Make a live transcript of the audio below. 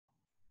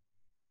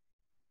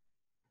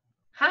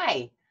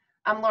Hi,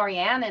 I'm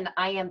LaurieAnn and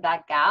I am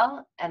that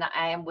gal, and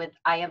I am with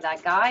I am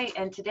that guy.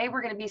 And today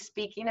we're going to be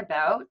speaking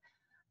about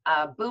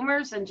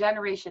boomers and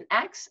Generation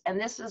X, and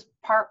this is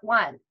part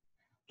one.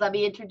 Let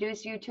me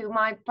introduce you to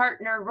my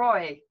partner,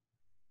 Roy.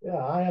 Yeah,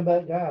 I am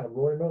that guy,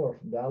 Roy Miller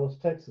from Dallas,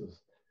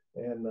 Texas,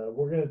 and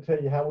we're going to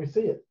tell you how we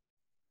see it.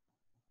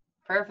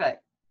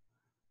 Perfect.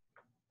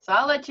 So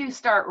I'll let you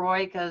start,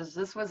 Roy, because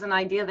this was an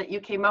idea that you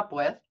came up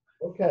with.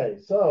 Okay,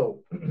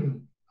 so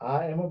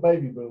I am a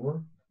baby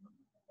boomer.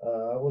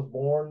 I was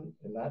born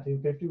in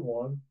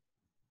 1951.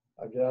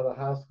 I got out of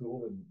high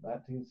school in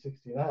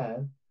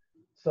 1969.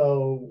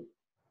 So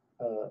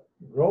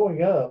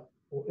growing up,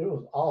 it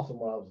was awesome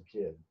when I was a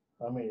kid.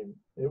 I mean,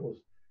 it was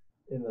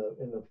in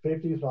the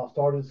 50s when I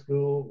started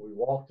school. We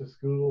walked to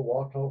school,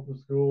 walked home from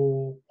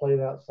school, played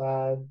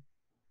outside.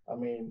 I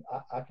mean,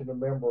 I can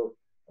remember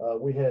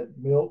we had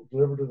milk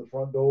delivered to the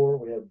front door.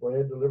 We had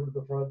bread delivered to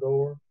the front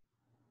door.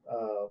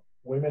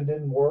 Women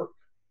didn't work.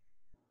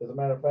 As a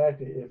matter of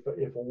fact, if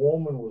a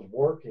woman was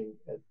working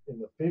in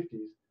the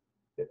 50s,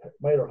 it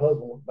made her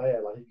husband look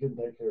bad, like he couldn't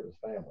take care of his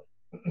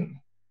family.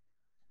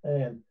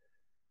 And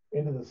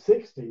into the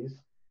 60s,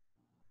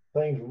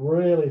 things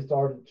really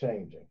started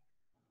changing,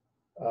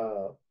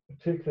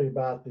 particularly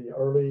about the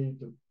early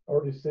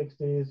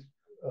 60s.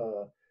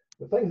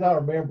 The things I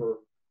remember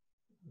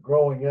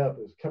growing up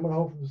is coming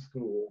home from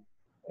school,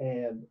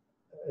 and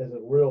as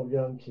a real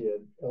young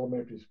kid,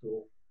 elementary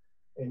school,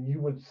 and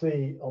you would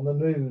see on the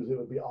news, it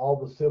would be all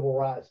the civil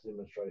rights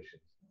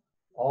demonstrations,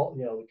 all,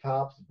 the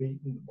cops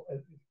beating,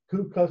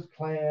 Ku Klux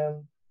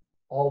Klan,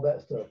 all that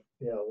stuff.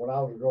 When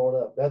I was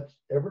growing up, that's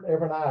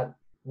every night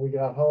we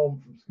got home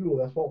from school,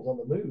 that's what was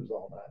on the news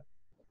all night.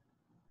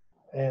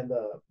 And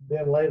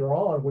then later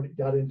on, when it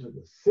got into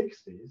the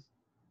 60s,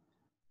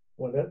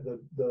 when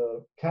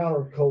the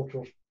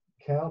counterculture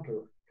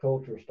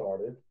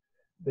started,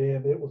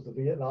 then it was the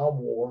Vietnam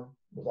War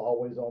was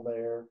always on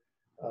there.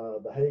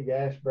 The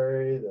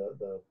Haight-Ashbury,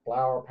 the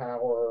flower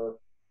power,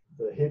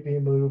 the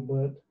hippie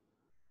movement,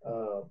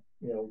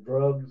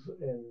 drugs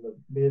in the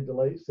mid to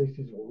late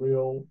 60s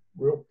were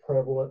real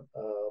prevalent.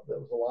 There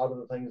was a lot of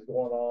the things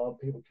going on.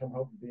 People come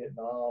home from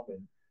Vietnam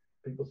and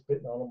people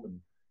spitting on them and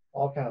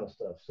all kind of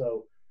stuff.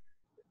 So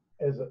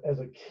as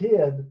a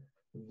kid,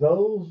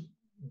 those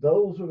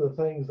are the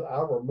things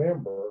I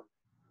remember,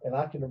 and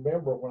I can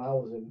remember when I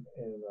was in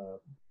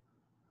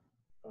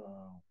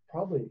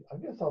probably, I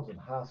guess I was in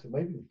high school,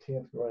 maybe the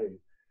 10th grade.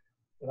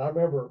 And I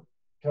remember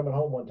coming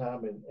home one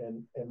time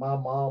and my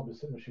mom was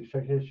sitting there, she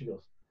shook her head, she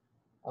goes,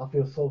 "I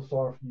feel so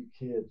sorry for you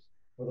kids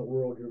for the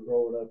world you're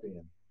growing up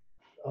in.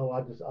 Oh,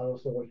 I don't know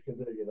what you can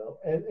do,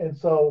 And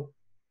so,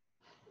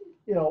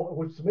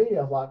 which to me,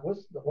 I was like,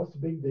 what's the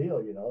big deal,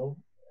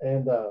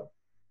 And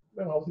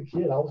when I was a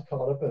kid, I was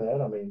caught up in that.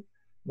 I mean,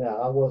 now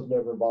I was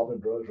never involved in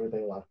drugs or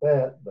anything like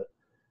that,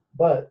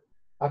 but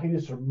I can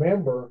just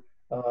remember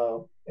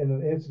in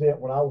an incident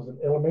when I was in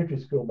elementary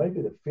school,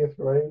 maybe the 5th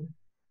grade.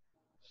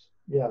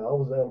 Yeah, I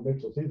was in elementary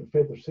school, either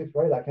 5th or 6th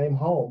grade. I came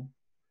home,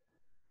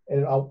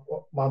 and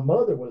my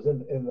mother was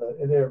in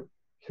there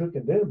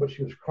cooking dinner, but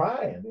she was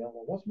crying.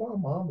 Well, what's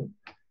wrong, Mom?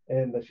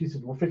 And she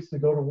said, "We're fixing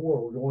to go to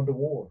war. We're going to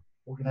war.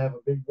 We're going to have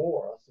a big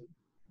war." I said,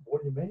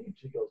 "What do you mean?"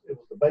 She goes, "It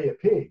was the Bay of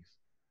Pigs,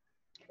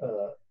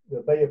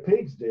 the Bay of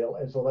Pigs deal."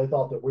 And so they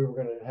thought that we were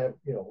going to have,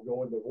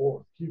 go into war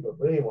with Cuba.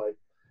 But anyway,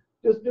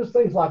 just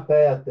things like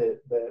that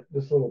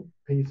just little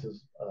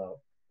pieces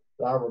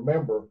that I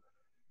remember.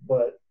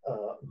 But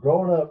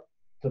growing up,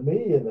 to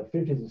me, in the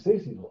 50s and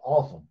 60s was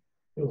awesome.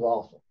 It was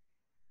awesome.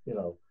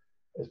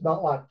 It's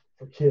not like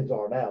for kids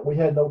are now. We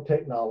had no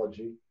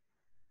technology.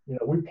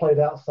 We played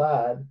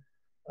outside.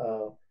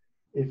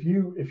 If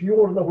you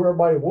want to know where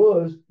everybody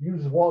was, you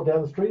just walk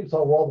down the street and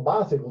saw where all the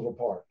bicycles were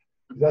parked.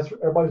 That's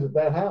where everybody's at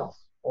that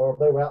house, or if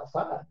they were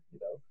outside.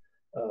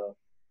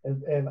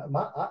 And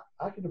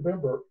I can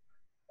remember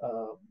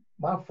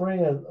my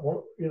friend.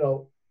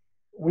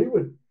 We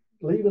would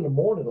leave in the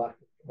morning, like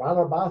ride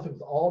our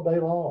bicycles all day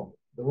long.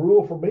 The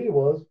rule for me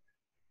was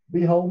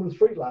be home when the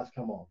street lights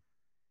come on.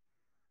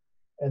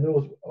 And there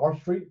was our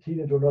street teed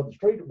into another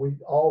street.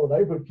 All the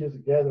neighborhood kids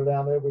would gather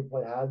down there. We'd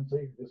play hide and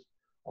seek, just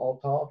all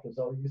talk. And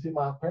so you see,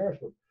 my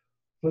parents would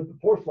flip the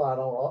porch light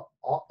on,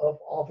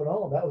 off and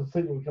on. That was the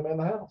signal to come in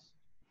the house.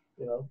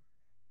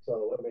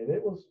 So I mean,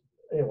 it was,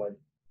 anyway.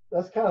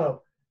 That's kind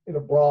of in a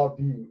broad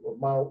view of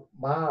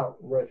my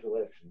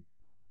recollection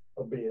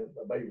of being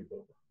a baby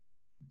boomer.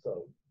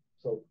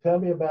 So tell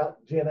me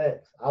about Gen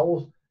X. I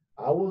was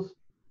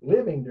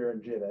living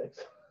during Gen X.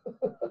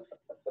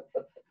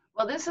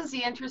 Well, this is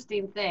the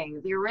interesting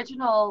thing. The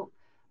original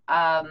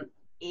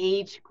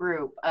age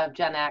group of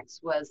Gen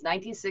X was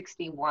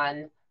 1961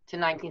 to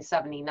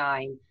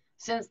 1979.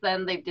 Since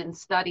then, they've done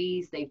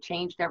studies, they've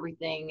changed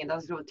everything. And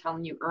as I was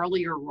telling you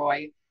earlier,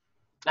 Roy,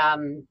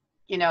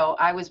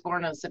 I was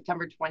born on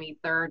September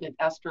 23rd, and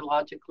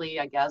astrologically,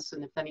 I guess,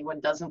 and if anyone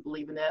doesn't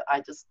believe in it,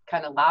 I just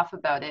kind of laugh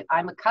about it.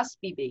 I'm a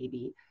cuspy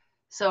baby.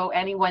 So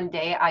any one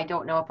day, I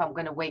don't know if I'm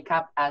going to wake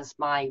up as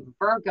my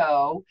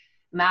Virgo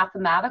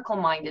mathematical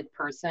minded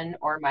person,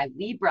 or my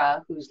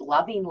Libra who's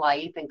loving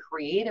life and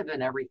creative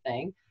and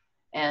everything,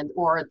 and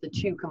or the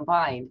two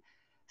combined.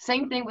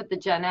 Same thing with the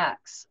Gen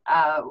X.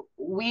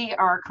 We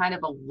are kind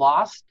of a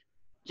lost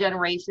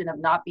generation of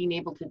not being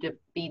able to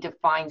be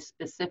defined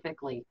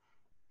specifically.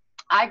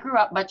 I grew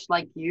up much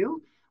like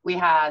you. We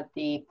had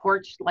the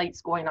porch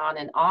lights going on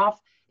and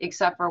off,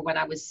 except for when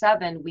I was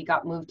 7, we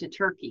got moved to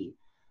Turkey.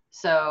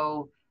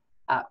 So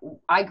uh,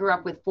 I grew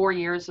up with 4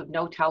 years of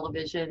no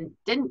television,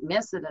 didn't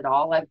miss it at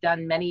all. I've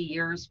done many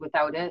years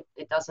without it.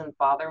 It doesn't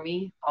bother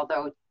me.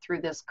 Although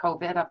through this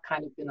COVID, I've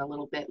kind of been a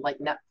little bit like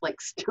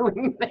Netflix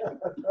doing things.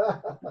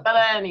 But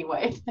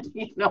anyway,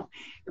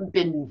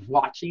 been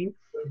watching.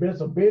 There's been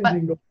some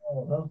binging going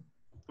on, huh?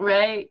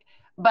 Right.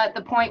 But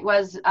the point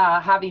was,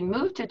 having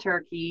moved to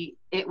Turkey,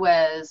 it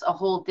was a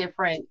whole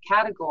different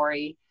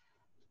category.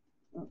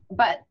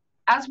 But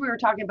as we were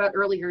talking about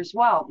earlier as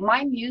well,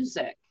 my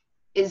music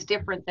is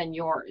different than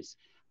yours.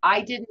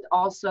 I didn't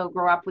also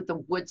grow up with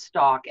the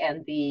Woodstock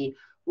and the,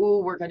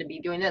 ooh, we're going to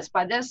be doing this.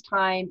 By this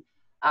time,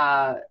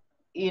 uh,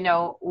 you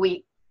know,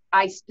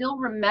 I still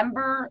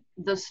remember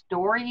the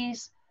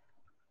stories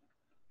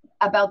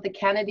about the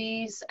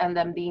Kennedys and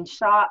them being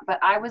shot, but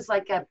I was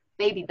like a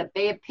baby. The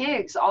Bay of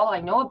Pigs, all I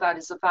know about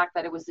is the fact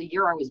that it was the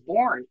year I was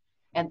born.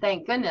 And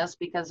thank goodness,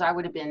 because I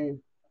would have been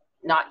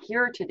not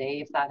here today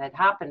if that had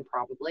happened,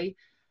 probably.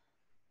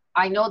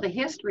 I know the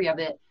history of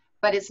it,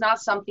 but it's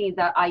not something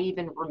that I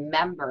even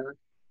remember.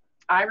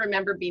 I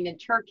remember being in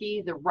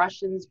Turkey, the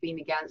Russians being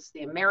against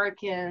the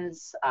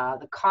Americans,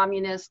 the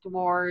communist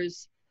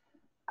wars,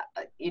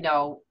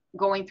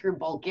 going through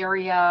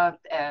Bulgaria,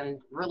 and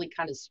really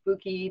kind of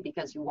spooky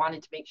because you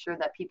wanted to make sure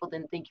that people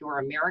didn't think you were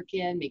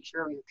American, make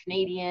sure you're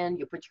Canadian,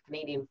 you put your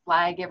Canadian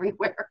flag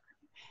everywhere.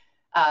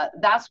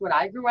 That's what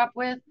I grew up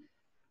with.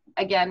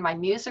 Again, my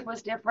music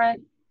was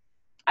different.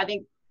 I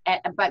think,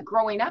 but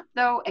growing up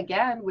though,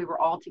 again, we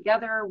were all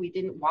together. We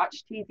didn't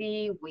watch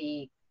TV.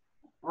 We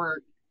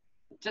were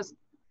just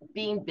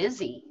being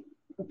busy,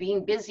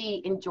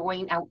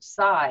 enjoying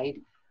outside.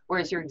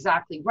 Whereas you're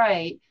exactly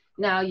right.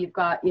 Now you've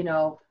got,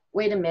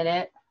 wait a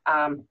minute.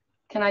 Can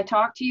I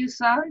talk to you,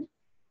 son?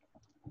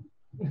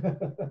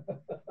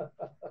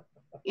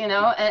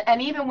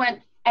 And even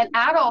when, and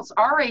adults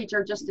our age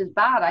are just as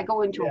bad. I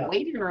go into a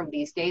waiting room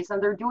these days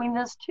and they're doing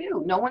this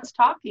too. No one's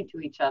talking to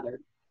each other.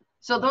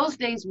 So those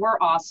days were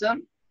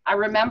awesome. I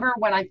remember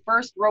when I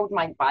first rode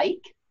my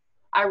bike,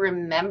 I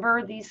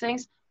remember these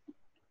things.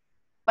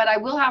 But I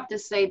will have to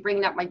say,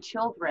 bringing up my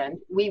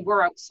children, we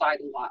were outside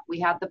a lot. We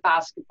had the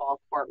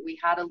basketball court. We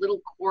had a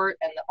little court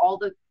and all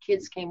the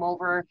kids came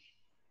over.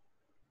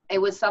 It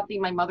was something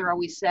my mother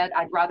always said,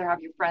 I'd rather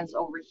have your friends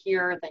over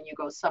here than you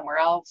go somewhere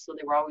else. So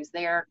they were always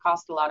there.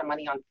 Cost a lot of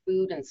money on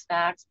food and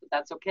snacks, but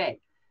that's okay.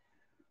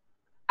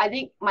 I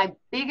think my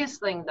biggest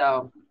thing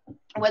though,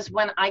 was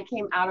when I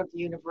came out of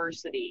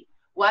university.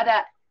 What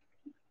a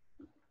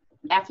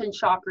effing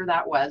shocker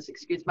that was,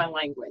 excuse my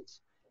language.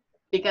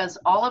 Because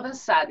all of a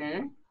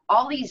sudden,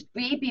 all these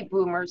baby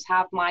boomers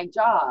have my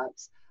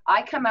jobs.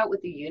 I come out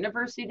with a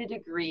university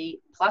degree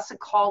plus a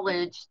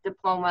college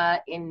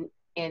diploma in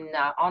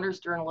honors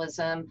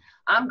journalism.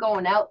 I'm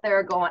going out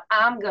there going,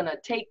 I'm going to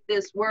take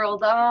this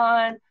world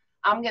on.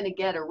 I'm going to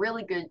get a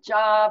really good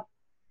job.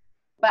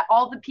 But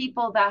all the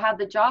people that had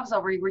the jobs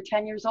already were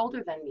 10 years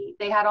older than me.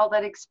 They had all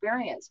that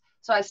experience.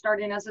 So I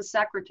started as a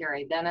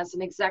secretary, then as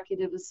an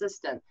executive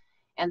assistant.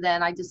 And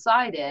then I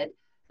decided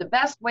the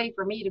best way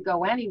for me to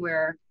go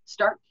anywhere,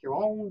 start your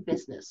own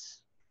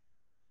business.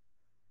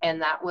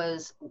 And that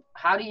was,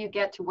 how do you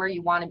get to where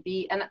you want to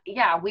be? And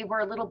yeah, we were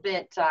a little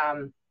bit,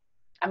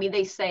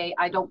 they say,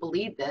 I don't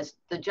believe this,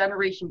 the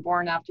generation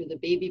born after the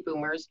baby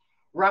boomers,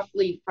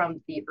 roughly from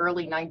the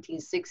early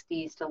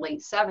 1960s to late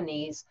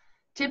 70s,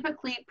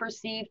 typically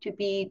perceived to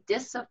be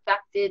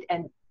disaffected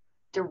and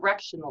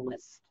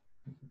directionalists,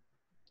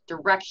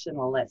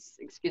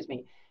 excuse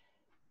me.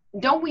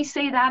 Don't we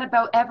say that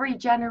about every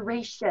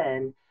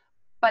generation?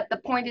 But the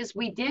point is,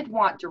 we did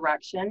want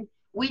direction.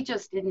 We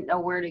just didn't know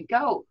where to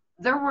go.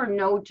 There were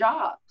no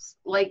jobs.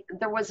 Like,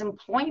 there was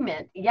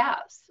employment,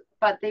 yes,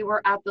 but they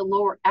were at the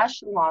lower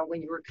echelon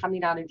when you were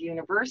coming out of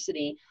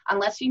university,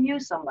 unless you knew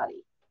somebody,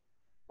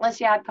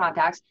 unless you had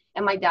contacts.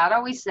 And my dad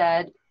always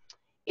said,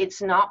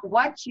 it's not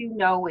what you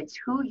know, it's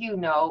who you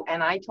know.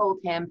 And I told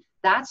him,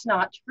 that's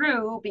not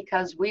true,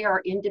 because we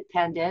are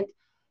independent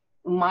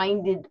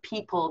minded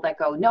people that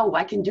go, no,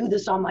 I can do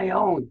this on my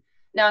own.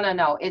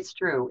 No, it's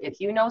true. If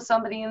you know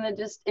somebody in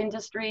the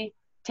industry,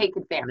 take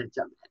advantage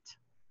of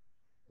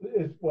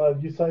it. Well,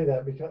 you say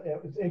that because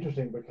it's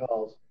interesting,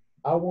 because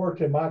I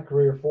worked in my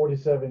career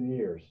 47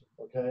 years,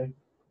 okay?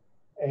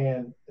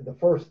 And the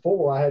first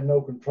 4, I had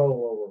no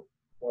control over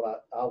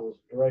what I was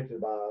directed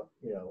by,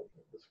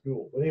 the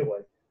school. But anyway,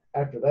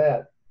 after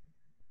that,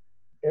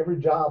 every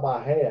job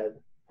I had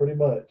pretty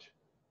much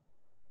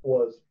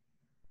was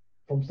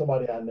from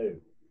somebody I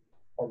knew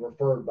or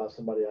referred by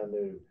somebody I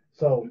knew.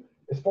 So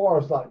as far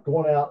as like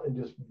going out and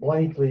just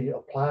blankly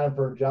applying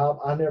for a job,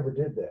 I never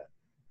did that.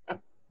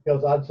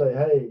 because I'd say,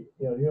 hey,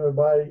 you know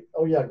everybody,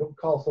 oh yeah, go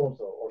call so and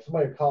so, or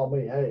somebody would call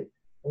me, hey,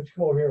 why don't you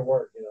come over here and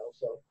work,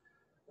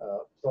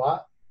 so I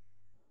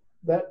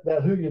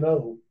that who you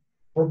know,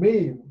 for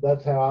me,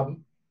 that's how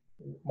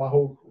my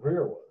whole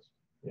career was.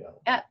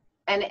 Yeah,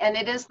 and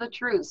it is the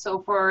truth.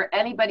 So for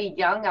anybody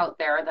young out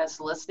there that's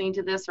listening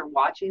to this or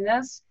watching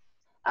this,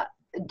 uh,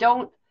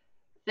 don't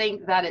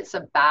think that it's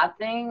a bad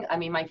thing. I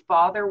mean, my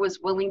father was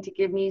willing to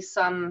give me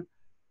some,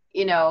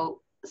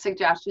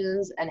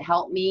 suggestions and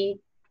help me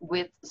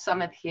with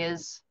some of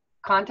his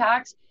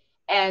contacts.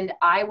 And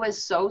I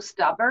was so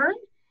stubborn.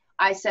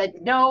 I said,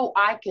 no,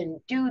 I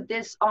can do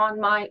this on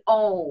my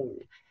own.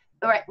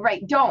 Right,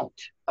 right. Don't.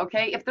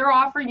 Okay. If they're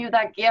offering you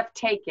that gift,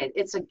 take it.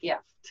 It's a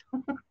gift.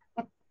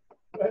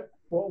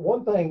 Well,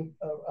 one thing,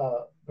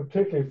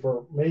 particularly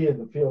for me in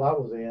the field I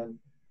was in,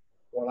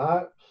 when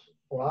I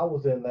when I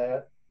was in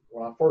that,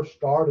 when I first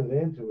started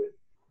into it,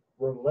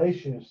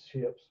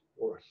 relationships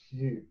were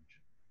huge.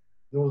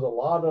 There was a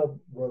lot of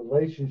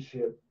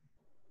relationship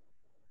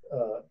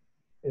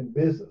in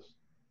business.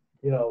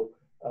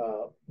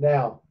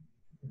 Now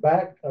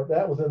back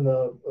that was in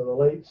the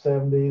late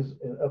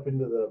 '70s and up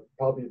into the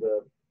probably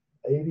the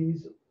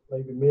 '80s,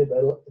 maybe mid.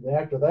 And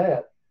after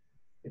that,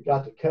 it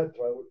got to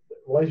cutthroat.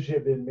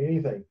 Relationship didn't mean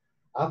anything.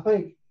 I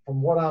think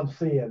from what I'm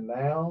seeing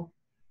now,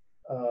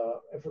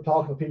 if we're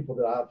talking to people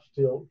that I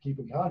still keep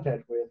in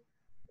contact with,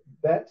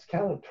 that's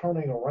kind of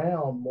turning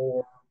around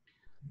more.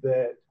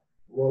 That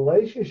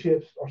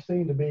relationships are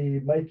seen to be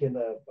making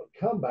a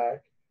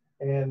comeback,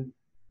 and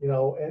and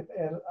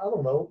I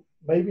don't know,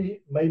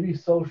 maybe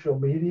social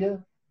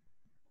media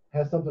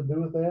has something to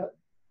do with that,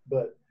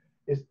 but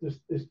it's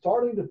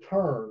starting to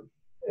turn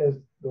as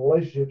the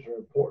relationships are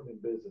important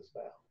in business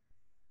now.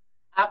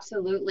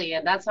 Absolutely.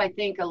 And that's, I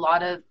think, a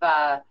lot of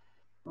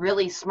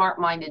really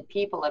smart-minded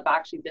people have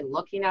actually been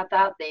looking at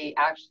that. They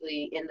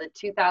actually, in the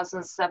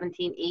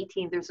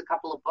 2017-18, there's a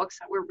couple of books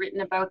that were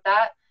written about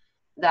that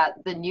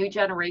the new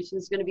generation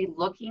is going to be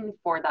looking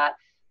for that.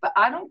 But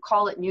I don't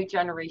call it new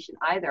generation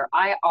either.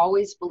 I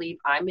always believe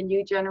I'm a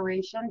new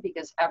generation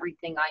because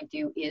everything I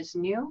do is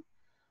new.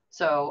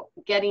 So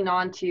getting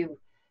on to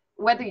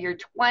whether you're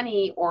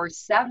 20 or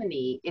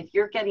 70, if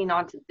you're getting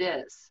onto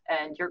this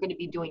and you're going to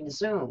be doing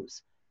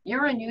Zooms,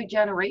 you're a new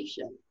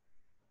generation.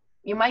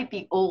 You might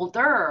be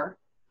older,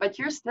 but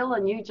you're still a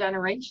new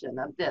generation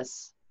of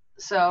this.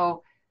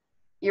 So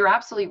you're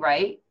absolutely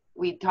right.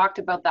 We talked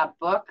about that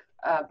book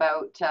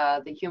about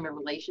the human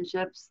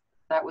relationships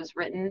that was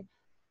written.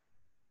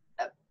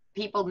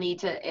 People need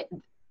to,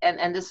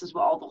 and this is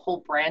all the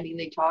whole branding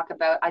they talk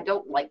about. I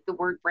don't like the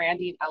word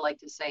branding. I like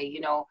to say,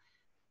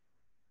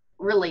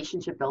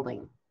 relationship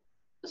building.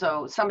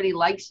 So somebody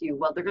likes you,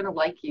 well, they're going to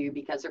like you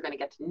because they're going to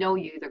get to know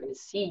you, they're going to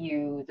see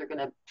you, they're going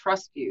to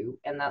trust you,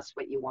 and that's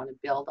what you want to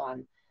build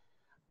on.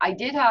 I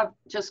did have,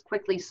 just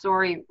quickly,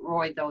 sorry,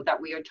 Roy, though,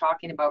 that we were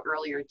talking about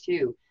earlier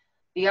too.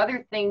 The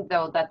other thing,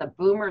 though, that the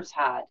boomers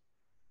had,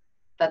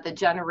 that the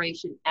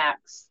Generation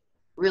X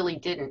really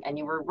didn't, and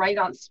you were right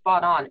on,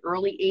 spot on,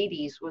 early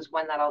 80s was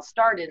when that all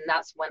started, and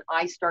that's when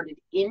I started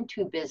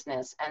into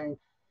business. And,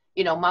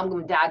 mom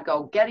and dad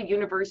go, get a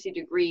university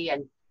degree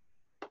and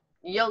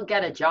you'll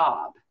get a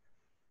job.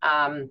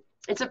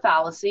 It's a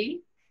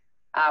fallacy.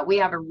 We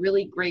have a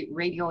really great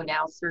radio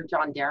announcer,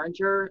 John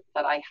Derringer,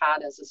 that I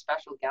had as a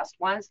special guest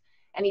once.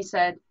 And he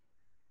said,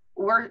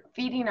 we're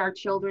feeding our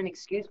children,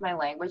 excuse my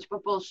language,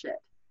 but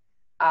bullshit.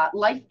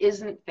 Life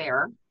isn't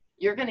fair.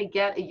 You're going to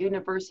get a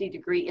university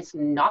degree. It's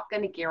not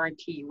going to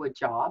guarantee you a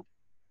job.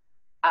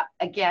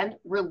 Again,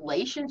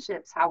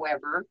 relationships,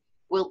 however,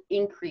 will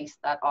increase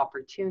that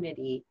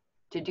opportunity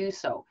to do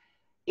so.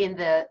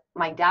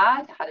 My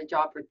dad had a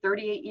job for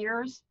 38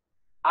 years.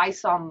 I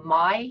saw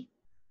my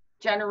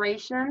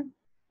generation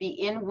be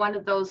in one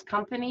of those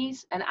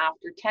companies and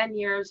after 10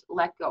 years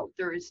let go.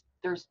 There's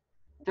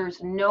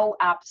no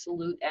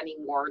absolute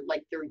anymore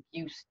like there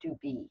used to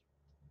be,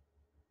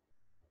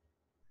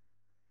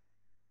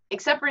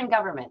 except for in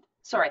government.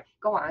 Sorry,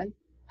 go on.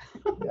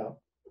 Yeah,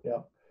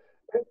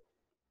 yeah.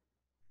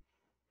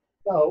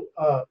 So,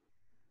 uh,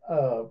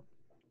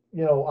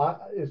 you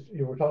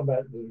were talking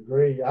about the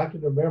degree. I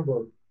can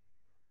remember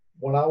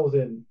when I was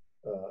in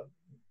uh,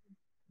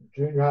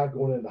 junior high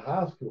going into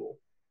high school.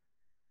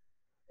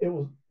 It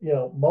was,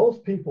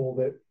 most people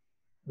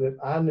that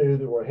I knew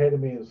that were ahead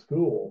of me in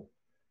school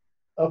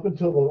up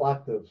until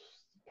the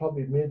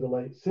probably mid to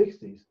late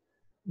 '60s.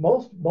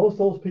 Most of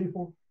those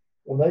people,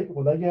 when they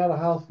got out of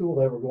high school,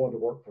 they were going to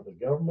work for the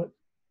government.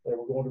 They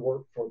were going to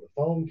work for the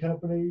phone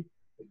company,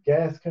 the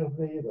gas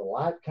company, the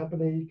light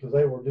company, because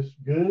they were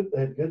just good.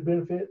 They had good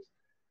benefits.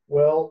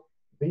 Well,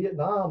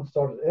 Vietnam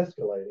started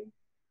escalating.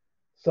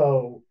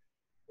 So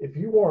if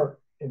you weren't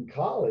in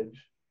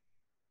college,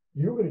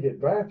 you were going to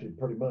get drafted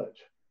pretty much.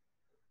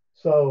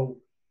 So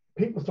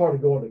people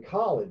started going to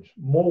college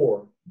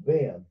more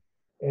then.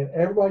 And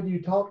everybody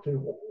you talk to,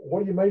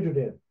 what are you majored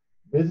in?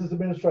 Business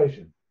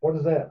administration. What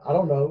is that? I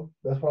don't know.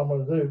 That's what I'm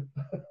going to do.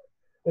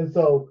 And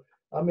so,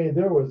 I mean,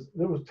 there was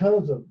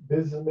tons of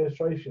business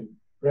administration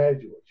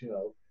graduates,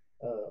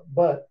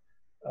 but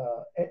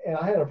and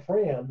I had a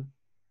friend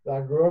that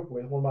I grew up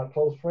with, one of my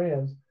close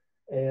friends,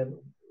 and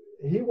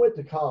he went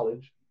to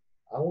college.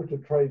 I went to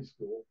trade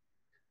school,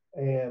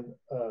 and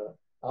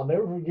I'll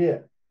never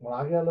forget when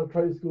I got out of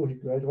trade school. He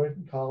graduated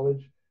from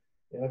college,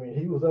 and I mean,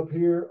 he was up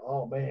here.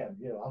 Oh man,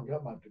 I've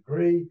got my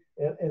degree,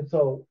 and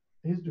so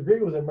his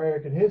degree was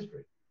American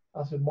history.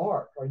 I said,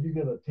 Mark, are you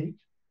going to teach?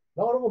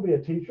 No, I don't want to be a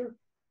teacher.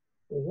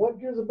 Well, what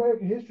year's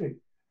American history?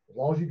 As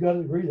long as you got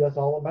a degree, that's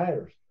all that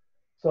matters.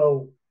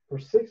 So for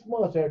 6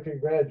 months after he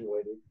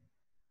graduated,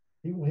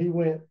 he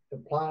went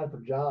applying for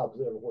jobs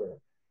everywhere.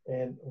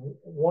 And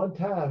one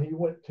time he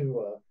went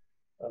to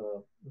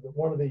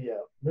one of the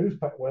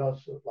newspaper, well,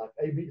 it's like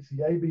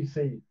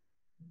ABC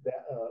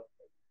that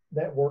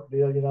network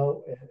deal,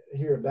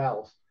 here in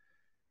Dallas.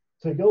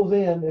 So he goes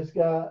in. This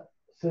guy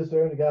sits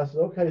there, and the guy says,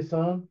 "Okay,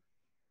 son,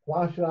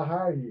 why should I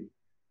hire you?"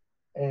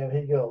 And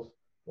he goes,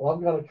 "Well,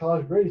 I've got a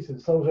college degree." He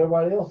says, "So does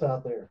everybody else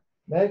out there."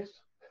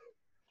 Next.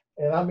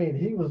 And I mean,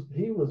 he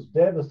was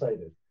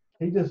devastated.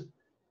 He just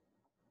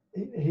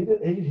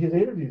his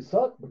interview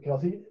sucked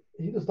because he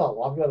just thought,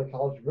 well, I've got a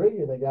college degree,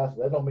 and the guy said,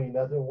 that don't mean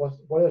nothing.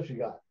 What else you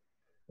got?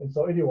 And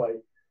so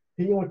anyway,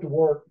 he went to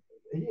work.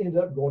 He ended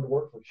up going to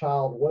work for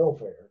child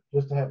welfare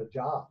just to have a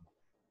job.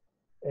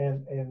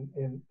 And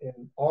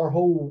our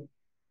whole,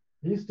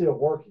 he's still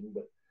working,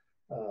 but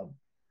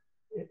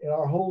in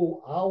our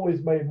whole, I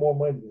always made more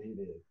money than he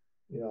did.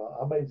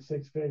 I made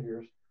six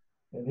figures,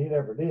 and he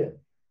never did.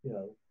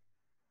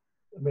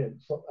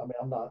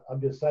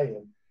 I'm just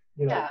saying.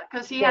 Yeah,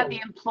 because he had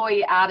the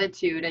employee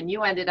attitude, and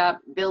you ended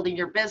up building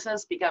your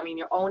business,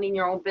 owning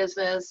your own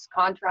business,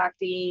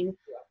 contracting.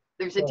 Yeah.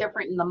 There's a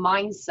difference in the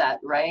mindset,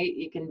 right?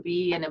 You can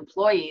be an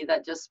employee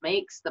that just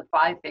makes the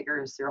five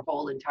figures their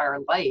whole entire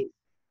life.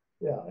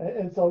 Yeah,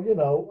 and so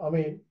I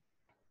mean,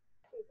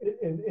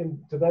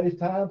 in today's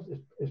times,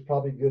 it's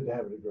probably good to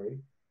have a degree,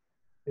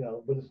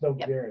 but it's no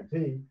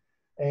guarantee.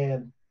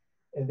 And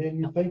then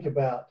you think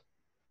about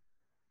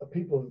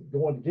people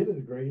going to get a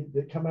degree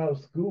that come out of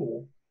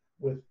school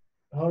with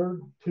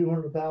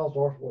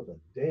 $100,000-$200,000 worth of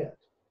debt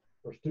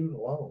for student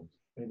loans.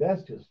 I mean,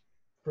 that's just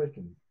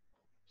freaking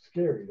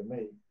scary to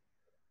me.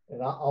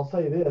 And I'll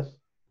say this: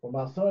 when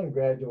my son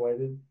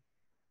graduated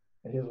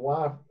and his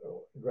wife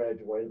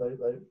graduated,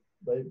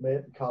 they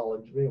met in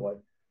college. Anyway,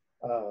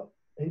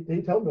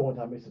 he told me one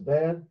time. He said,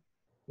 "Dad,"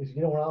 he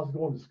said, when I was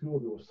going to school,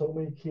 there were so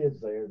many kids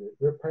there that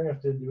their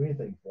parents didn't do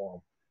anything for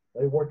them.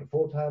 They worked a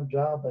full-time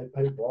job. They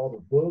paid for all their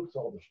books,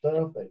 all their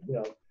stuff.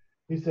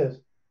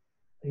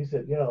 He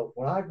said,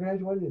 when I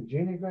graduated and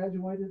Jenny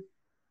graduated,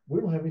 we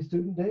don't have any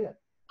student debt.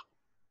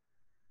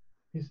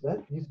 He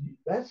said,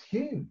 that's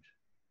huge.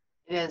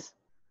 It is.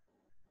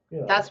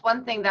 That's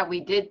one thing that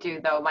we did do,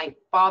 though. My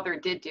father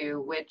did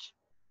do, which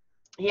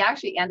he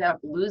actually ended up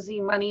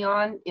losing money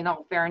on, in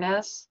all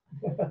fairness.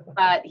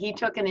 But he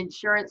took an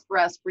insurance for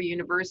us for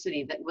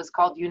university that was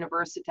called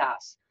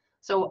Universitas.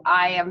 So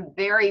I am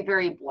very,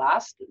 very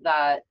blessed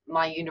that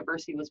my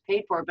university was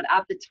paid for. But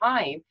at the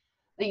time,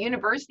 the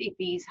university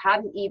fees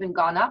hadn't even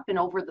gone up in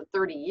over the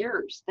 30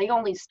 years. They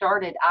only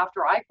started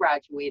after I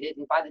graduated.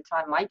 And by the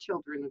time my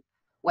children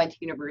went to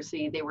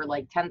university, they were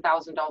like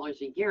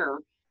 $10,000 a year.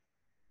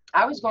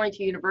 I was going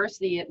to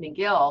university at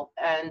McGill,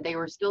 and they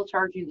were still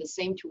charging the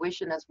same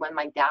tuition as when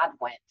my dad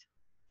went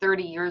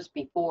 30 years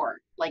before,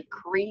 like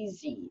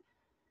crazy.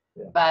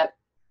 Yeah. But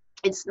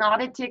it's not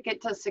a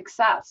ticket to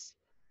success.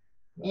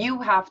 No.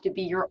 You have to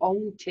be your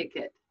own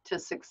ticket to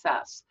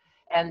success.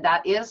 And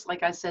that is,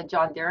 like I said,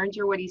 John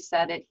Derringer, he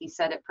said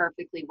it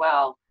perfectly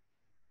well.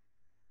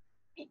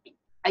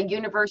 A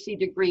university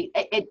degree,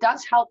 it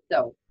does help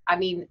though. I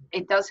mean,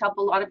 it does help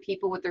a lot of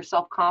people with their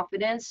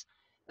self-confidence,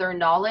 their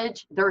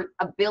knowledge, their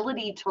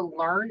ability to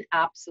learn,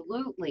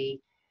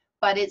 absolutely.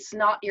 But it's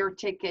not your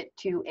ticket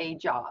to a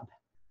job.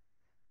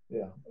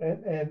 Yeah,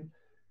 and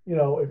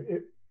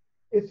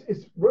it's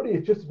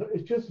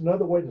just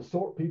another way to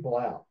sort people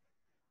out.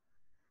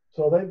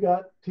 So they've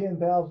got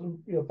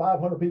 10,000,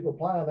 500 people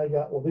applying. They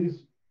got, well,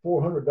 these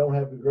 400 don't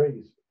have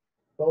degrees.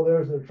 Oh,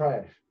 there's their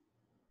trash.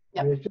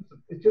 Yep. I mean,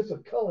 it's just a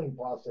culling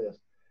process.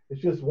 It's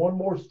just one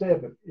more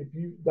step. If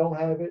you don't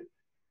have it,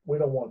 we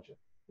don't want you.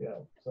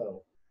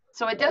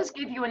 So it does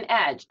give you an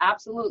edge.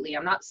 Absolutely.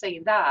 I'm not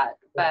saying that,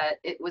 but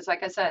it was,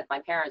 like I said, my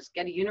parents,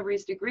 get a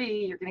university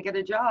degree, you're going to get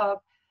a job,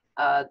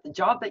 the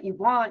job that you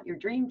want, your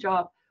dream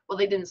job. Well,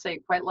 they didn't say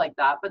it quite like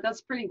that, but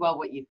that's pretty well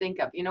what you think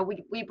of.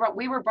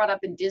 We were brought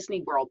up in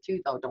Disney World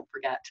too, though. Don't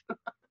forget,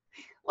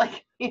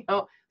 like,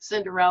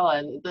 Cinderella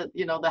and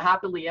the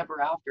happily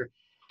ever after.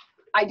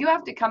 I do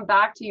have to come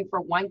back to you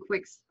for one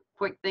quick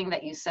thing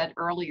that you said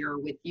earlier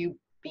with you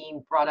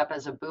being brought up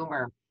as a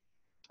boomer.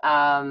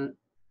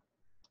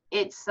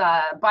 It's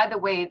by the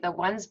way, the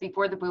ones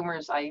before the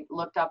boomers, I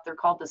looked up, they're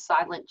called the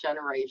silent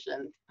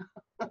generation.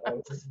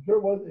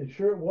 It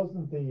sure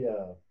wasn't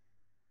the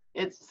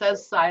it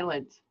says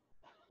silent.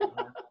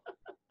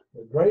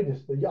 The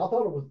greatest. I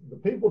thought it was the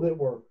people that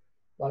were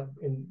like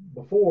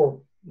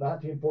before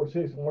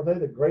 1946. Weren't they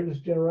the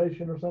greatest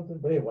generation or something?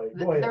 But anyway,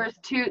 go ahead.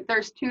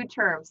 There's two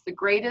terms: the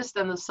greatest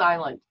and the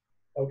silent.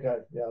 Okay,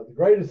 yeah, the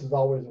greatest is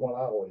always the one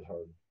I always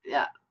heard.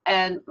 Yeah.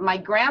 And my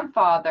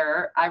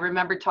grandfather, I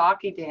remember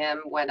talking to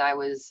him when I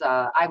was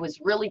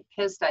really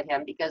pissed at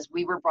him because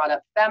we were brought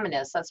up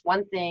feminists. That's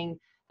one thing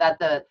that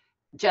the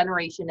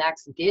Generation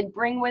X did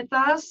bring with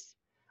us,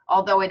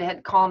 although it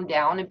had calmed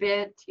down a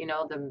bit. You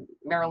know, the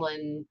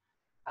Marilyn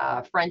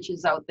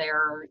Frenches out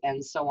there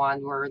and so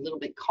on were a little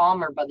bit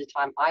calmer by the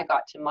time I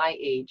got to my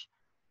age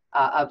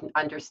of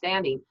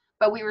understanding.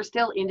 But we were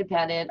still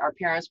independent. Our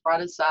parents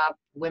brought us up.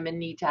 Women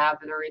need to have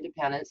their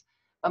independence.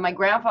 But my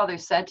grandfather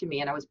said to me,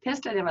 and I was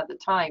pissed at him at the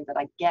time, but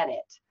I get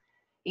it.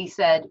 He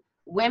said,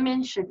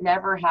 women should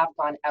never have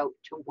gone out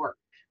to work.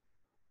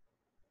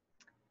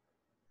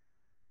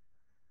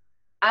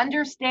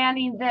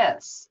 Understanding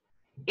this,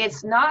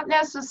 it's not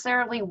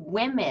necessarily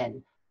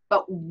women,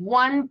 but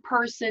one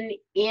person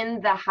in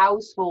the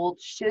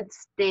household should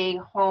stay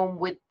home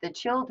with the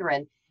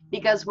children.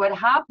 Because what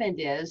happened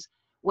is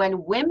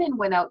when women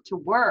went out to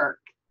work,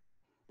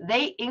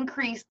 they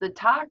increased the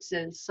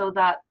taxes so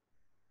that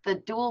the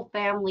dual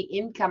family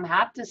income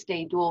had to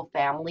stay dual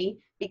family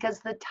because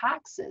the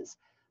taxes,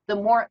 the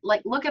more,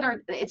 like, look at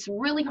her, it's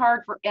really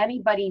hard for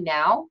anybody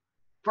now,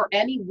 for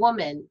any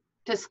woman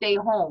to stay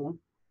home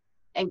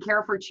and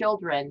care for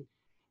children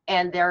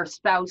and their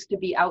spouse to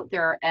be out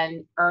there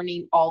and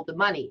earning all the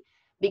money.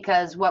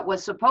 Because what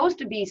was supposed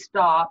to be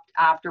stopped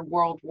after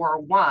World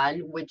War I,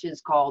 which is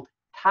called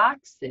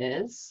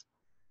taxes,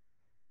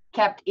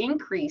 kept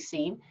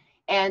increasing.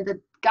 And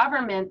the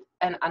government,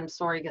 and I'm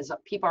sorry because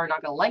people are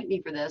not going to like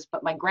me for this,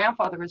 but my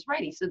grandfather was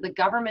right. He said the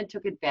government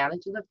took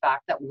advantage of the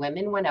fact that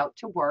women went out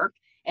to work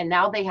and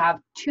now they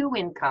have two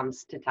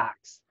incomes to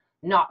tax,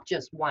 not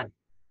just one.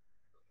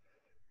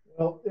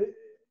 Well,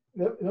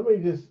 let me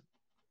just,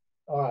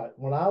 all right,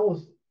 when I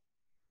was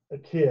a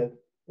kid,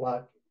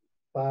 like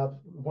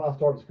when I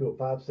started school,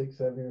 5, 6,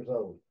 7 years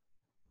old,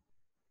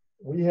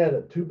 we had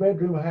a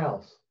two-bedroom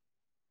house.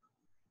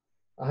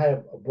 I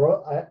had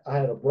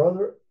a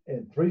brother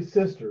and three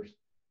sisters.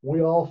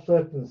 We all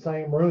slept in the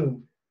same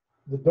room.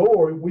 The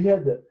door we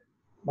had to.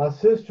 My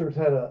sisters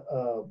had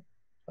a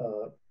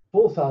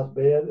full size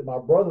bed, and my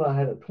brother and I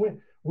had a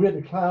twin. We had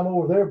to climb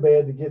over their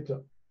bed to get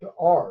to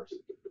ours.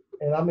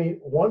 And I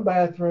mean, one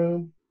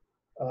bathroom,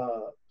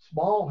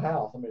 small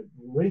house. I mean,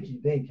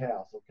 rinky dink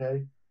house.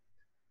 Okay.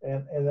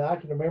 And I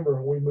can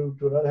remember when we moved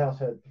to another house,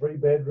 had 3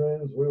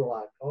 bedrooms. We were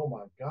like, oh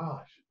my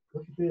gosh,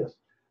 look at this.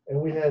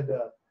 And we had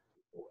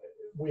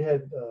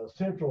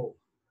central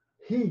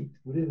heat.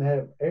 We didn't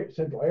have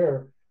central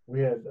air. We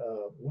had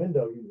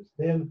window units.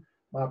 Then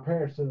my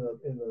parents in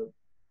the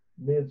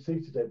mid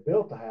 60s they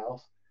built the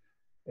house,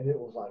 and it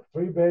was like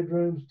 3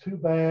 bedrooms, 2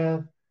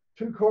 bath,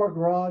 2 car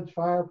garage,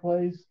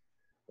 fireplace.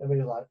 I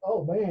mean, like,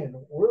 oh man,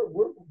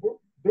 we're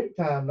big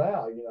time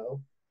now, you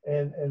know.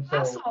 And so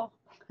Hustle.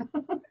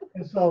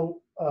 and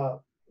so,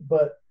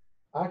 but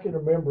I can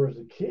remember as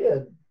a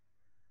kid,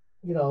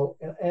 you know,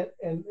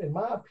 and in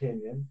my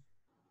opinion,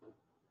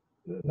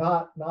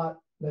 not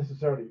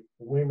necessarily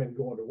women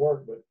going to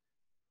work, but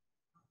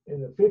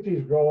in the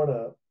 50s growing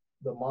up,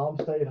 the mom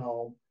stayed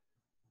home.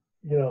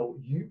 You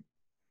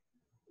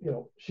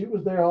know, she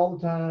was there all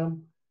the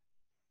time.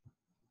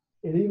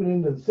 And even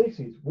into the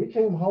 60s, we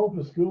came home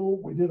from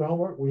school, we did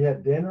homework, we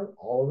had dinner,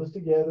 all of us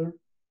together,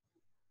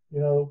 you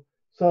know.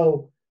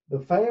 So the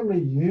family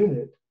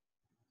unit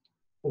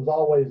was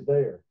always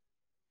there.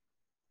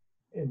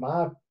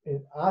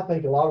 I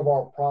think a lot of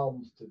our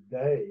problems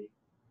today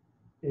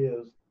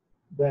is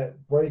that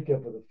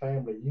breakup of the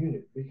family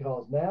unit,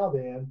 because now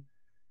then,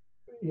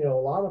 you know,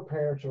 a lot of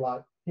parents are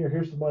like,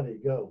 here's some money,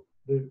 go.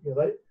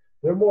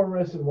 They're more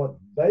interested in what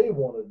they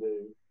want to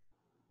do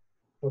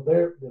for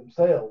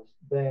themselves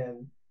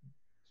than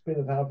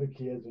spending time with the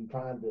kids and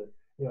trying to,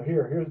 you know,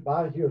 here's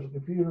a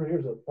computer,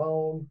 here's a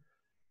phone,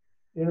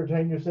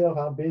 entertain yourself.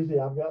 I'm busy.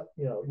 I've got,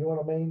 you know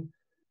what I mean?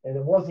 And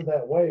it wasn't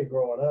that way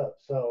growing up.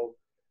 So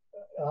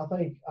I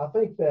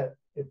think that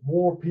if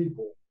more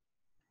people,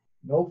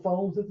 no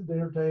phones at the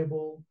dinner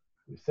table,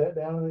 we sat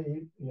down and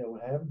eat, you know,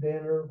 have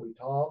dinner, we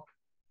talk,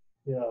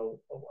 you know,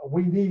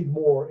 we need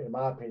more, in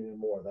my opinion,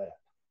 more of that.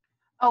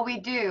 Oh,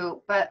 we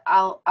do, but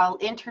I'll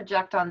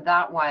interject on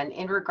that one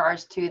in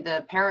regards to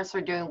the parents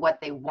are doing what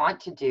they want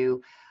to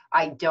do.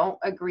 I don't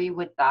agree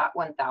with that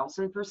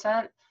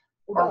 1000%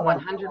 Well, or no,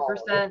 not all of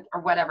it. 100% or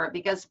whatever,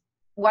 because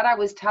what I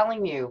was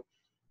telling you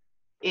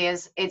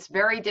is it's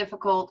very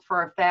difficult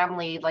for a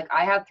family. Like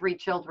I had 3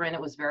 children.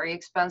 It was very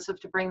expensive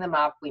to bring them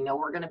up. We know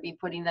we're going to be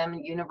putting them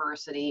in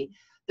university.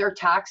 They're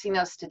taxing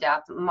us to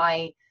death.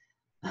 My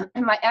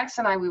ex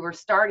and I, we were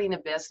starting a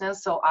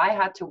business, so I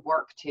had to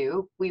work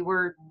too.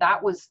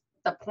 That was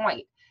the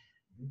point.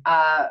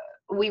 Uh,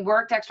 we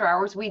worked extra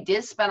hours. We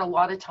did spend a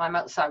lot of time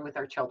outside with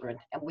our children,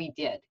 and we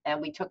did.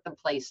 And we took them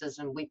places,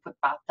 and we put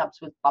bathtubs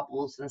with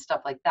bubbles and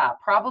stuff like that.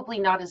 Probably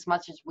not as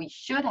much as we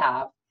should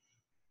have.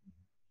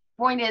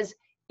 Point is,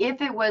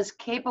 if it was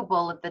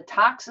capable, if the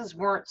taxes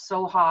weren't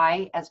so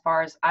high, as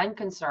far as I'm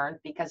concerned,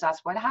 because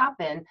that's what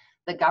happened,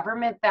 the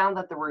government found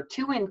that there were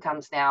two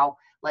incomes now.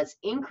 Let's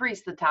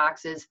increase the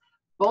taxes.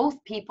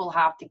 Both people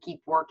have to keep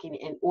working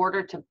in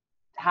order to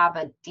have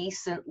a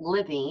decent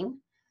living.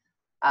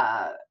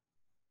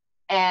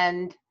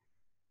 And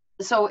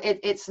so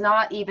it's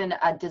not even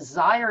a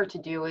desire to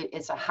do it,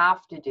 it's a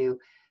have to do.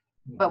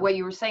 But what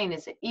you were saying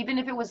is, even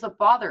if it was the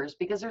fathers,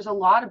 because there's a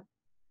lot of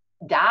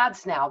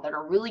dads now that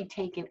are really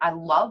taking, I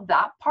love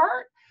that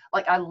part.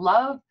 Like, I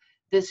love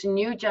this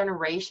new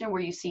generation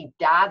where you see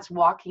dads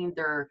walking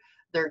their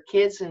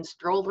kids in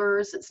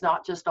strollers. It's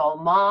not just all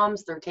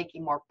moms. They're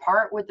taking more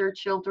part with their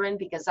children,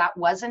 because that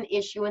was an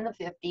issue in the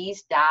 50s.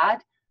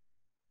 Dad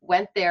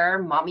went there,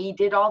 mommy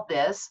did all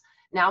this.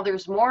 Now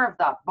there's more of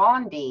that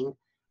bonding,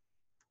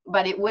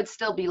 but it would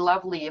still be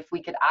lovely if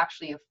we could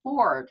actually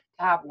afford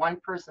to have one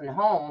person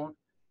home,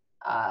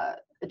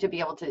 to be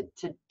able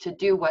to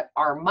do what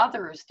our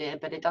mothers did.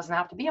 But it doesn't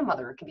have to be a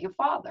mother, it could be a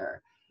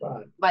father.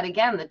 Right. But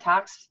again, the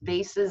tax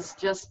base is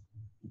just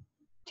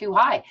too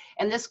high.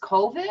 And this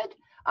COVID,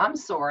 I'm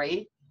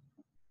sorry,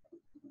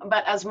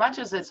 but as much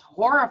as it's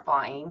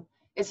horrifying,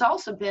 it's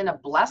also been a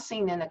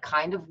blessing in a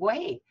kind of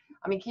way.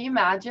 I mean, can you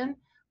imagine?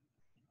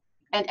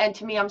 And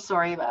to me, I'm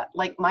sorry, but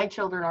like, my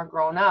children are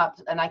grown up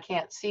and I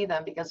can't see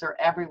them because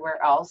they're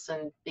everywhere else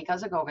and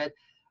because of COVID.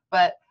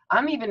 But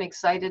I'm even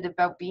excited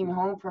about being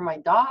home for my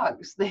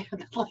dogs. They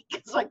like,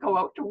 because I go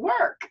out to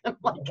work.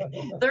 Like,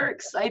 they're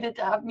excited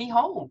to have me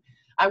home.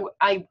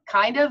 I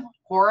kind of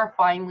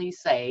horrifyingly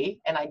say,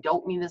 and I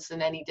don't mean this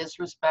in any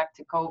disrespect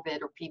to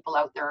COVID or people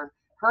out there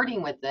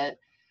hurting with it,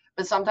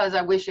 but sometimes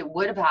I wish it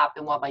would have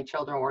happened while my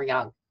children were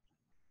young,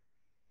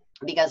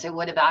 because it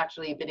would have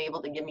actually been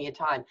able to give me a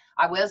time.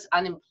 I was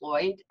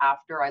unemployed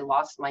after I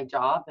lost my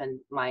job, and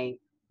my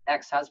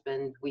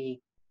ex-husband, we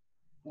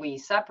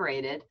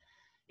separated.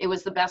 It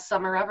was the best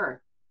summer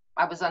ever.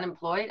 I was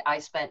unemployed. I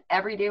spent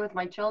every day with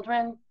my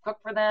children,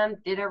 cooked for them,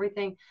 did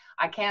everything.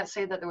 I can't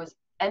say that there was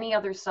any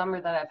other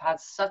summer that I've had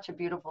such a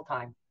beautiful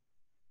time.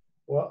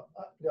 Well,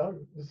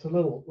 just a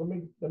little.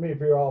 Let me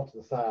veer off to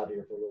the side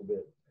here for a little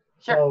bit.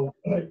 Sure.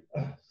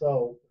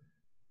 So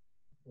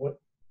what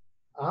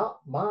I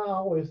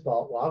always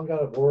thought, well, I've got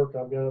to work.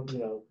 I've got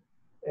to,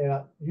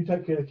 and you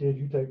take care of the kids.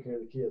 You take care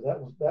of the kids. That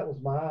was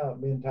my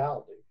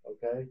mentality.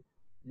 Okay,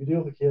 you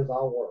deal with the kids.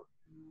 I'll work.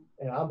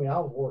 And I mean, I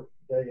was working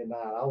day and night.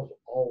 I was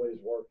always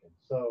working.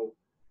 So,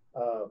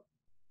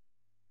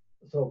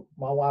 so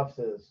my wife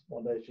says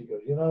one day, she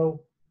goes,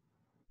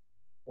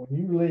 when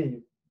you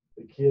leave,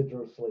 the kids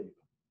are asleep.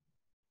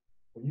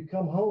 When you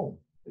come home,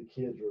 the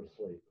kids are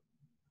asleep.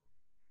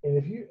 And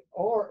if you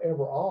are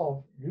ever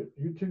off,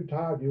 you're too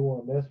tired, you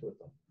want to mess with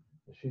them.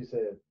 And she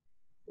said,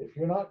 if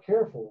you're not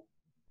careful,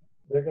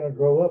 they're going to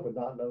grow up and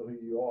not know who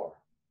you are.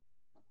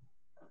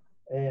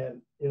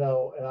 And, and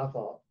I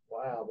thought,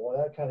 wow, boy,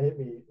 that kind of hit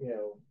me,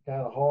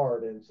 kind of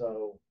hard. And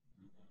so,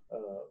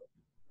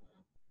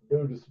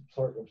 due to some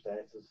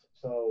circumstances,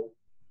 so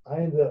I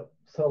ended up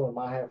selling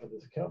my half of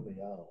this company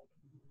I owned.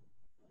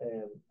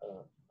 And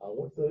I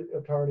went to the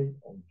attorney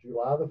on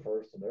July the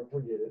 1st, I'll never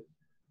forget it,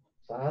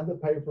 signed the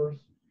papers,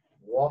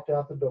 walked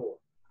out the door.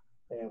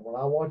 And when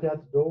I walked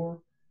out the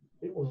door,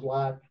 it was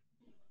like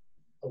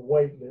a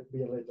weight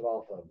being lifted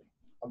off of me.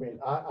 I mean,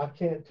 I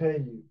can't tell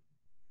you,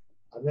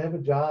 I didn't have a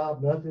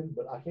job, nothing,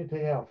 but I can't tell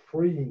you how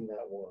freeing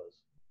that was.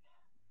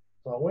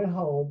 So I went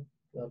home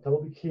and I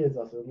told the kids,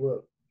 I said,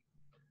 look,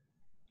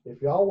 if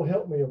y'all will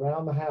help me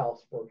around the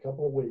house for a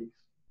couple of weeks,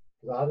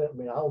 because I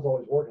was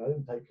always working, I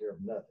didn't take care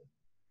of nothing.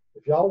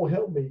 If y'all will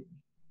help me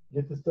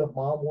get the stuff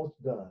mom wants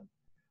done,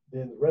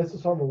 then the rest of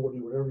the summer we'll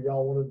do whatever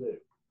y'all want to do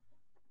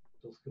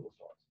until school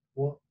starts.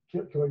 Well,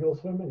 can we go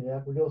swimming?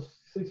 Yeah. Can we go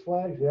Six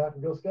Flags? Yeah.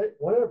 Can we go skate?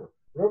 Whatever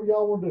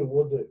y'all want to do,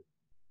 we'll do.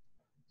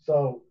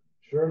 So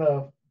sure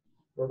enough,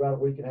 for about a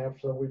week and a half or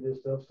so, we did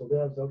stuff. So then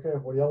I said, okay,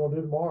 what do y'all want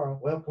to do tomorrow?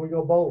 Well, can we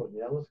go bowling?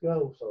 Yeah, let's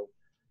go.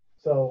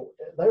 So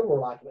they were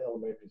like an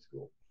elementary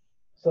school.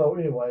 So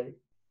anyway,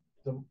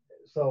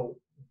 so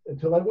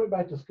until they went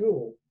back to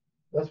school,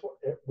 that's what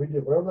we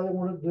did. Whatever they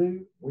wanted to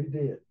do, we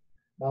did.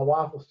 My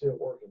wife was still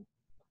working.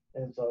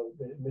 And so,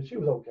 I mean, she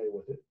was okay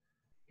with it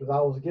because I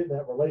was getting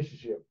that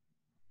relationship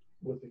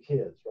with the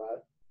kids, right?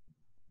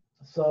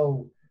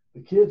 So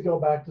the kids go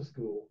back to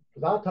school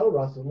because I told her,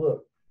 I said,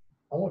 look,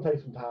 I want to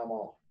take some time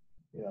off.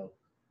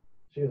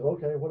 She was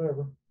okay,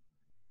 whatever.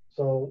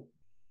 So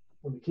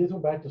when the kids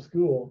went back to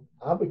school,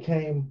 I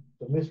became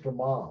the Mr.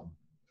 Mom.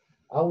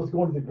 I was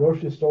going to the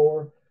grocery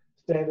store,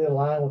 standing in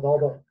line with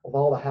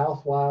all the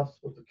housewives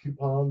with the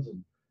coupons,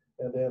 and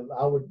then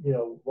I would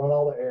run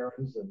all the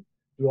errands and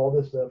do all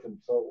this stuff. And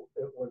so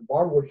when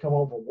Barbara would come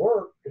home from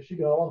work, because she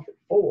got off at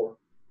 4,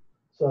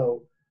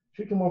 so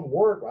she'd come home from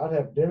work, I'd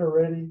have dinner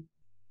ready,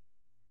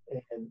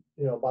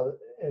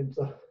 and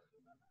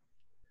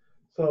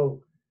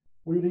so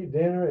we would eat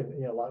dinner,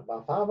 and like by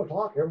 5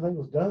 o'clock, everything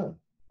was done.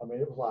 I mean,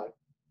 it was like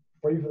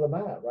free for the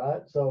night,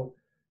 right? So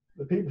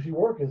the people she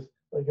worked with,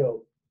 they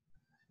go,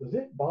 does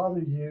it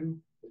bother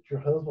you that your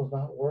husband's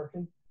not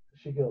working?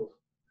 She goes,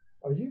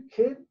 are you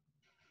kidding?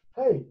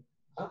 Hey,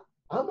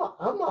 I'm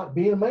not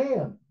being a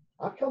man.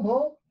 I come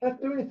home, I don't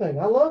have to do anything.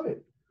 I love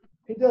it.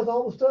 He does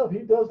all the stuff. He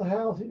does the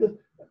house. I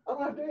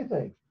don't have to do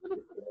anything.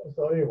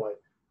 So anyway,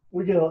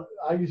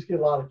 I used to get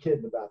a lot of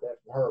kidding about that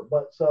from her.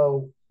 But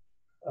so,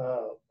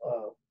 uh,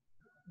 uh,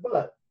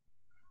 but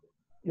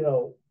you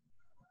know,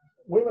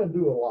 women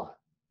do a lot,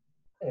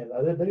 and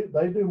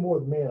they do more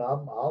than men.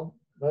 I'll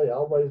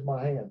raise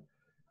my hand.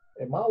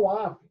 And my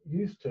wife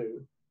used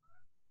to,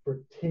 for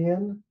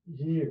 10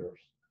 years,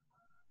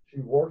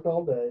 she worked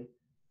all day.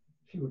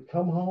 She would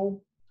come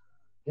home,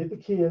 get the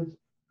kids.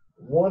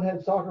 One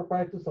had soccer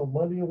practice on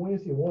Monday and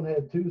Wednesday, and one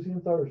had Tuesday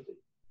and Thursday.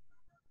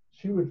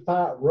 She would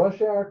fight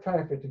rush hour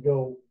traffic to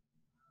go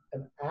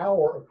an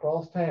hour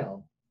across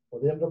town for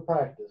them to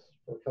practice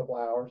for a couple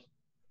hours,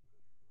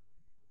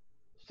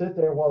 sit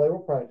there while they were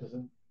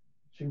practicing.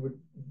 She would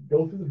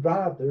go through the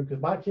drive-through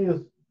because my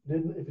kids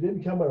didn't, if it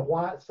didn't come in a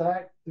white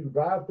sack through the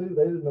drive-through,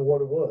 they didn't know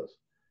what it was.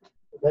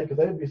 Because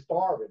they'd be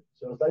starving.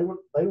 So if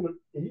they would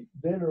eat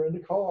dinner in the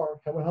car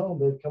coming home,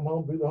 they'd come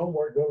home, do the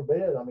homework, go to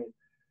bed. I mean,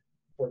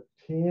 for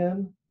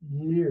 10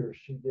 years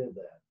she did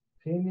that.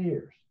 10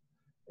 years.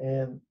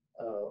 And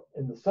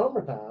in the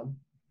summertime,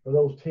 for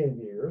those 10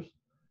 years,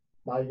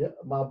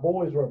 my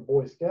boys were in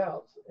Boy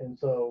Scouts. And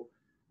so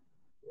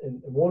in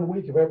 1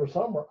 week of every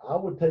summer, I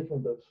would take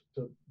them to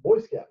Boy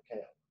Scout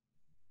camp.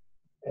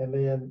 And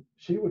then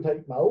she would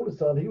take my oldest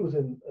son, he was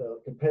in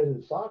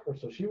competitive soccer,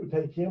 so she would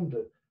take him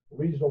to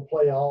regional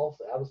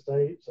playoffs, out of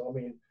state. So, I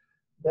mean,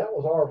 that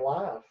was our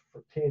life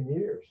for 10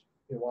 years,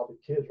 you know, while the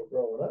kids were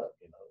growing up,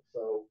 you know.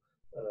 So,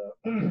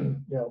 you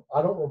know,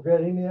 I don't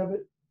regret any of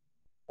it.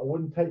 I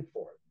wouldn't take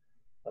for it.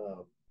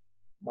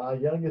 My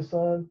youngest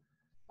son,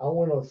 I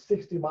went on a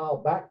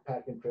 60-mile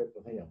backpacking trip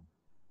with him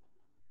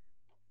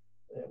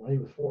when he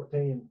was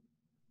 14,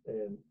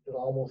 and it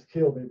almost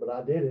killed me, but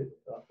I did it.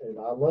 And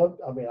I loved,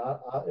 I mean,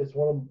 it's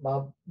one of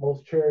my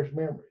most cherished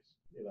memories,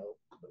 you know.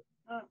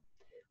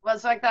 Well,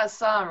 it's like that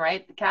song,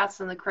 right? The Cat's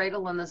in the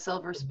Cradle and the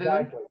Silver Spoon.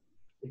 Exactly.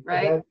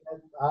 Right?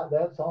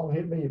 That song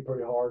hit me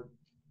pretty hard.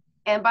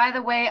 And by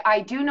the way,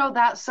 I do know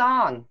that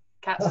song.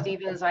 Cat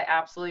Stevens, I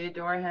absolutely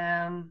adore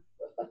him.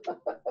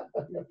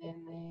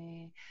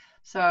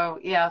 So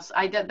yes,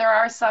 I did. There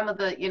are some of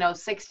the, you know,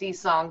 60s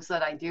songs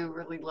that I do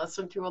really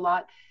listen to a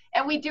lot.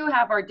 And we do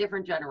have our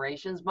different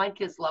generations. My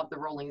kids love the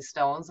Rolling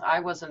Stones. I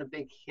wasn't a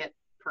big hit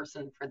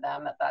person for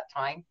them at that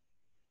time.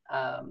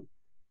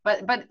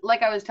 But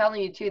like I was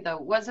telling you too, though,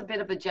 was a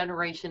bit of a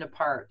generation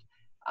apart.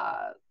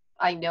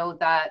 I know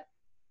that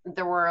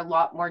there were a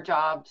lot more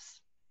jobs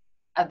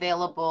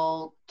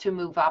available to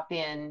move up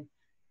in.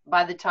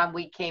 By the time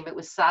we came, it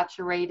was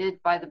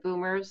saturated by the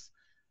boomers.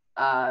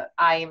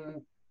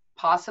 I'm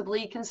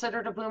possibly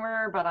considered a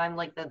boomer, but I'm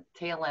like the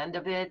tail end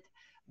of it.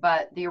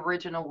 But the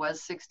original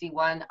was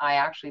 61. I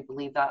actually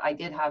believe that. I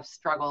did have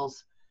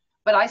struggles,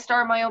 but I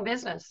started my own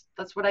business.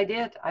 That's what I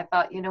did. I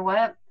thought, you know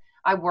what?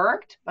 I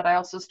worked, but I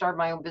also started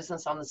my own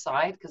business on the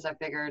side because I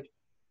figured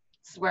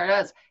this is where it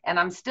is. And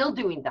I'm still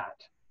doing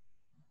that.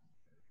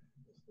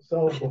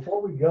 So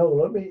before we go,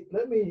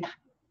 let me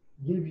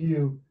give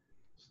you,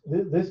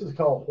 this is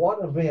called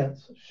What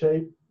Events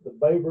Shaped the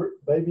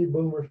Baby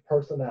Boomers'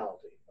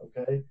 Personality,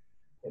 okay?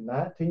 In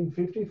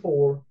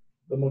 1954,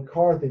 the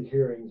McCarthy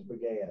hearings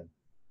began.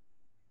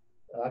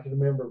 I can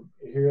remember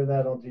hearing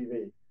that on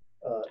TV.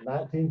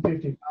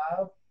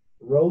 1955,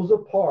 Rosa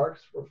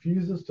Parks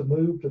refuses to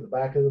move to the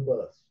back of the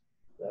bus.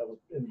 That was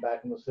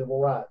back in the civil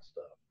rights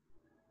stuff.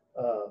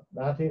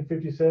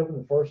 1957,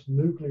 the first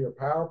nuclear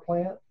power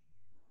plant.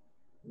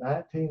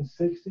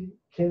 1960,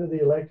 Kennedy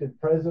elected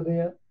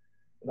president.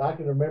 And I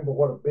can remember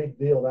what a big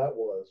deal that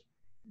was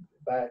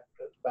back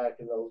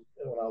in those,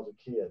 when I was a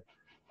kid.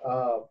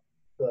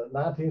 The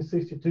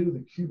 1962,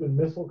 the Cuban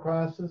Missile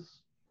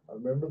Crisis. I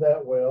remember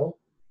that well.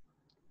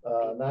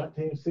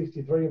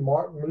 1963,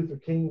 Martin Luther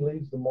King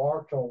leads the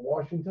March on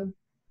Washington.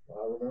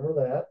 I remember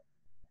that.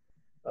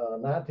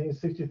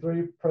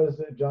 1963,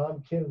 President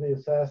John Kennedy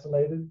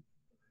assassinated.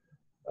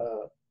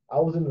 I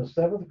was in the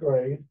 7th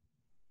grade,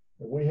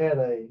 and we had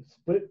a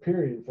split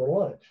period for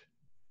lunch,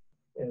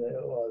 and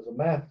it was a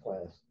math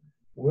class.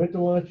 We went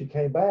to lunch and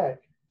came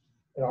back,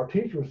 and our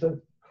teacher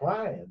said,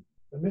 crying,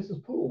 and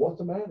Mrs. Poole, what's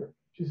the matter?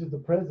 She said, the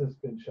president's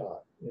been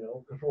shot, you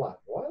know, because we're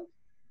like, what?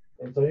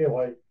 And so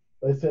anyway,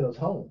 they sent us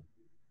home,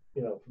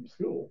 you know, from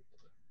school.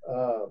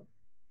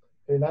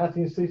 In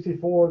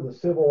 1964, the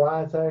Civil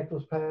Rights Act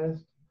was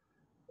passed.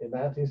 In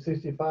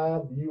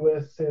 1965, the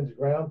U.S. sends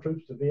ground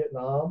troops to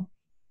Vietnam.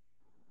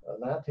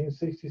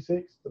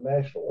 1966, the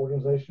National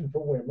Organization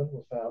for Women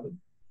was founded.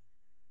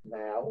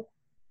 Now,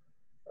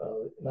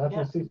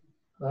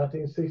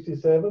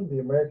 1967, the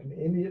American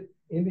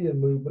Indian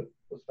Movement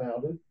was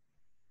founded.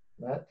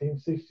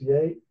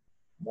 1968,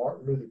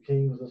 Martin Luther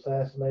King was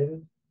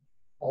assassinated.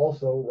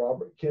 Also,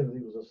 Robert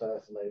Kennedy was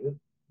assassinated.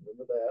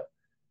 Remember that.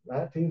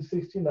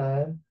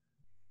 1969,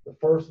 the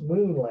first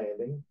moon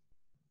landing.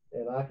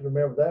 And I can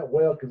remember that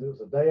well because it was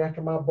the day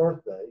after my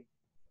birthday.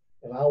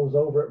 And I was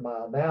over at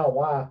my now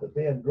wife, but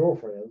then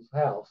girlfriend's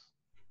house,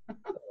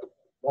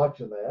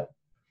 watching that.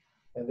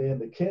 And then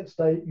the Kent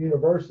State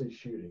University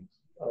shootings.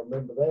 I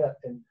remember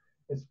that. And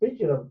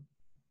speaking of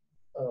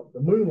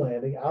the moon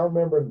landing, I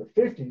remember in the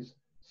 50s,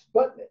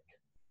 Sputnik,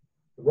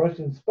 the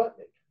Russian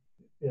Sputnik.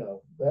 You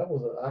know, that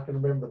was I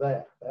can remember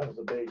that. That was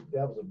a big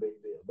deal.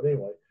 But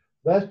anyway,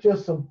 that's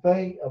just some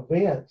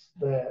events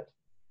that,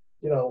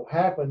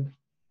 happened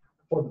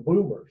for the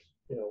boomers,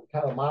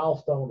 kind of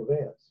milestone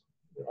events.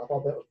 I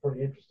thought that was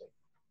pretty interesting.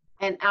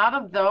 And out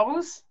of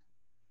those,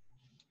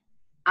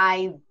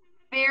 I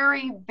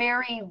very,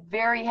 very,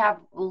 very have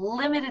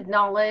limited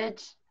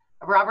knowledge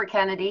of Robert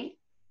Kennedy,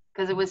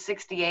 because it was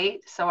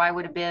 68, so I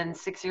would have been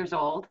 6 years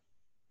old.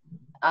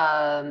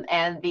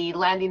 And the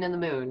landing on the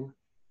moon,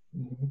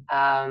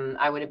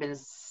 I would have been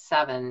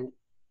 7.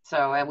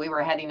 So, and we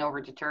were heading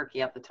over to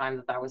Turkey at the time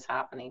that that was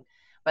happening.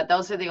 But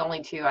those are the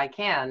only two I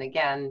can.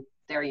 Again,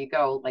 there you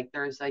go. Like,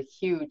 there's a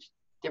huge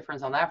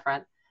difference on that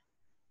front.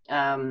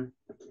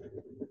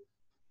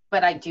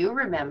 But I do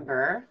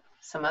remember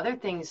some other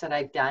things that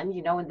I've done.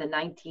 In the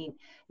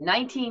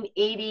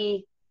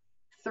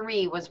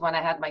 1983 was when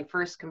I had my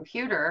first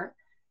computer.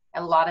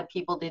 And a lot of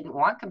people didn't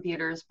want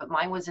computers, but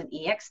mine was an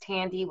EX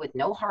Tandy with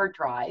no hard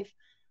drive,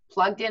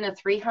 plugged in a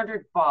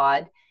 300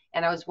 baud,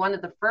 and I was one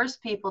of the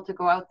first people to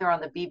go out there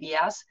on the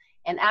BBS.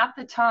 And at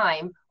the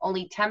time,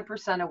 only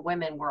 10% of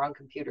women were on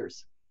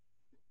computers.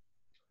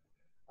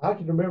 I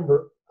can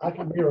remember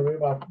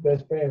my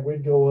best friend,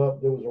 we'd go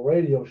up, there was a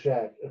Radio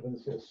Shack,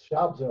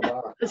 shops in a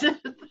bar. So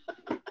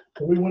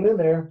we went in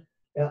there,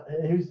 and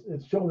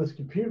it's showing this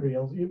computer.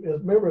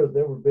 Remember,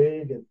 they were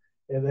big, and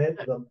they had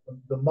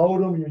the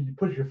modem, you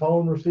put your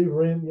phone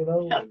receiver in,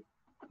 and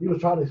he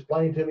was trying to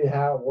explain to me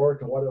how it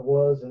worked and what it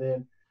was. And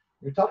then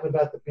you're talking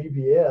about the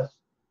PBS,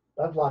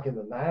 that's like in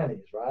the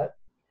 90s, right?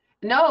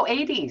 No,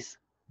 80s.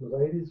 The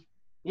 80s?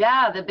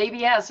 Yeah, the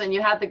BBS, and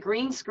you had the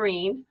green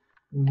screen,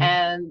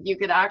 and you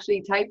could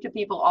actually type to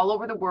people all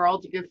over the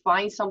world. You could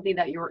find something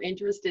that you were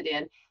interested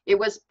in. It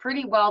was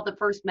pretty well the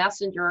first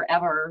messenger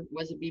ever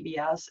was a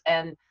BBS,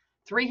 and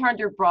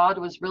 300 baud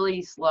was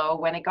really slow.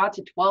 When it got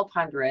to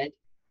 1200,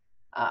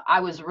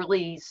 I was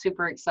really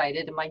super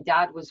excited, and my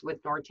dad was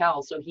with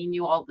Nortel, so he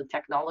knew all the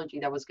technology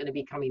that was going to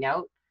be coming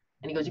out.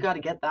 And he goes, "You got to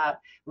get that."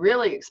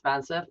 Really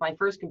expensive. My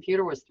first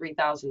computer was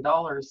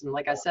 $3,000, and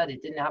like I said,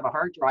 it didn't have a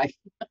hard drive.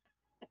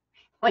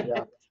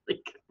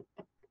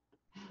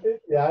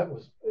 Yeah, it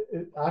was.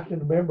 I can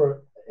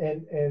remember,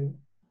 and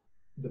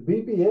the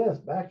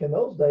BBS back in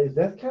those days,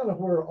 that's kind of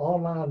where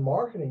online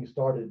marketing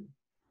started.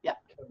 Yeah.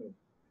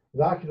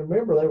 I can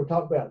remember they were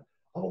talking about,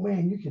 oh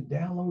man, you can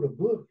download a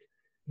book.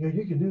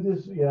 You can do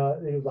this. It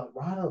was like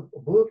write a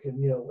book,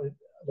 and I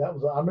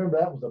remember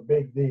that was a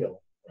big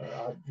deal.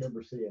 I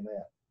remember seeing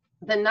that.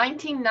 The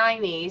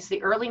 1990s,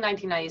 the early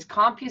 1990s,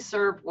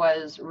 CompuServe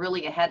was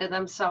really ahead of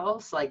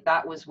themselves. Like,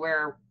 that was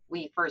where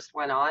we first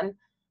went on,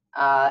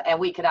 and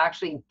we could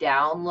actually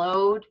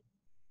download.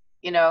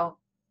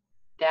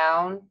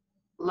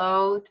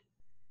 Download.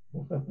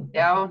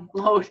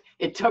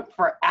 It took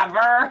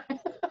forever,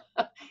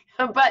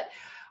 but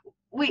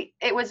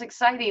it was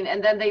exciting.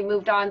 And then they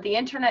moved on. The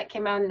internet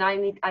came out in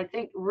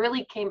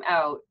really came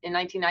out in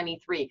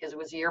 1993, because it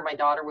was the year my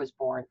daughter was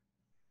born.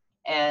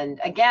 And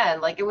again,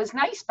 like, it was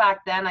nice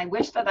back then. I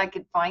wish that I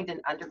could find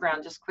an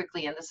underground, just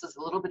quickly, and this is a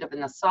little bit of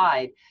an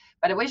aside,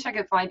 but I wish I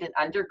could find an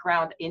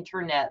underground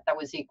internet that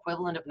was the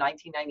equivalent of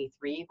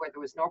 1993, where there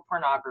was no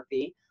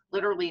pornography.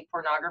 Literally,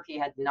 pornography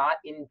had not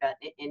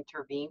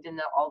intervened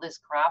in all this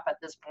crap at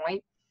this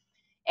point.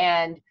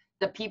 And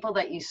the people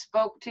that you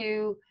spoke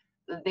to,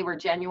 they were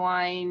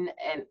genuine,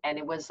 and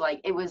it was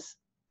like, it was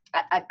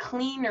a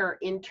cleaner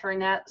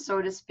internet,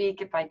 so to speak,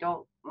 if I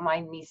don't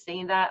mind me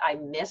saying that. I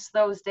miss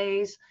those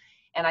days.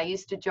 And I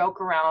used to joke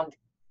around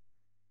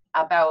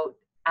about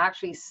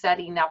actually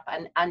setting up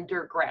an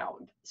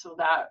underground, so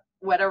that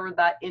whatever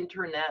that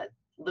internet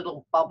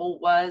little bubble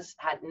was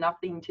had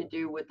nothing to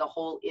do with the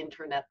whole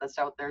internet that's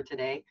out there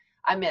today.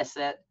 I miss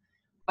it,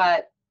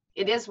 but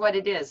it is what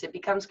it is. It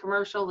becomes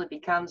commercial. It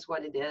becomes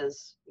what it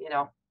is,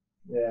 Yeah,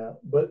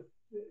 but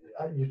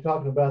you're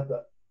talking about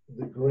the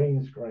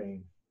green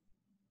screen,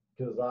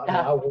 because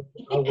I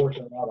worked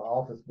in a lot of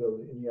office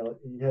buildings, and you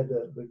had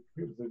the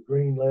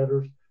green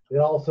letters. Then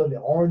all of a sudden the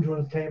orange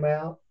ones came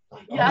out.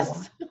 Like,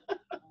 yes.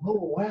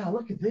 Oh wow,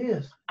 look at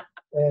this.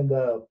 And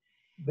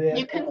then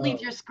you couldn't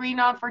leave your screen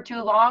on for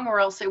too long, or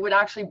else it would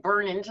actually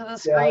burn into the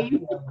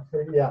screen.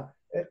 Yeah.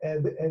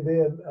 And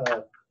then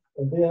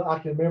I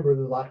can remember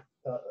what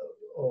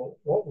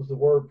was the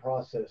word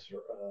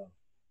processor?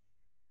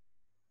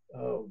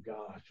 Oh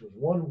gosh, it was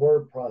one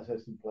word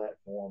processing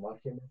platform. I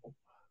can't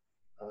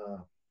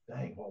remember.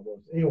 Dang, what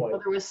was it? Anyway. Well,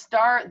 there was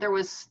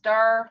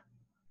Star.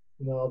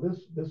 No,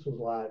 this was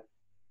like,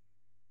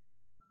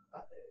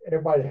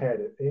 everybody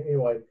had it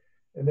anyway.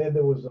 And then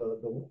there was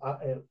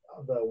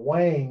the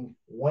Wang.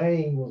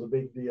 Wang was a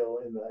big deal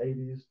in the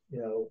 80s.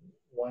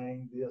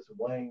 Wang this,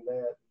 Wang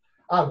that.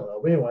 I don't know.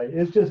 But anyway,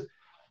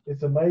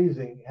 it's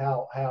amazing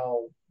how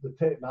the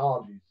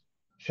technology's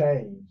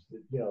changed.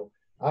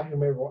 I can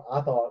remember,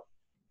 I thought,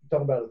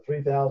 talking about a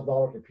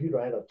 $3,000 computer,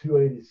 I had a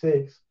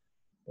 286,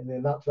 and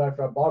then not so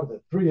after I bought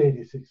it, the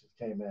 386s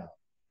came out.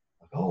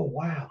 Like, oh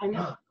wow! I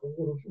know.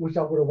 Wish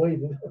I would have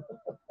waited.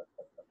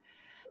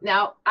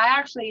 Now,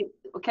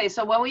 okay,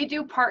 so when we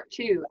do part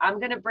 2, I'm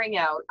going to bring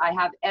out, I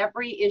have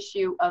every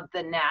issue of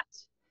the Net,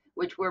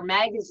 which were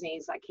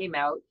magazines that came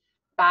out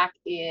back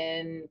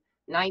in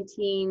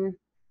 19,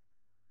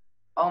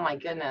 oh my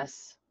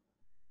goodness.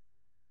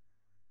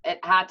 It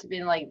had to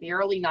be like the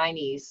early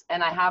 90s.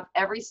 And I have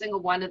every single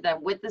one of them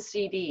with the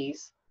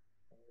CDs.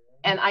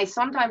 And I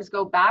sometimes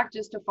go back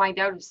just to find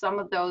out if some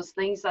of those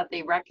things that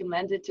they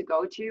recommended to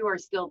go to are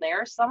still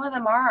there. Some of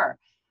them are.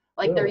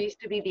 Like there Really? used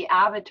to be the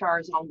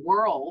avatars on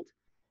World,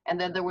 and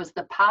then there was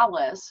the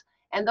Palace,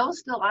 and those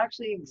still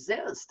actually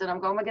exist. And I'm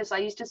going, because I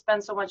used to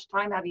spend so much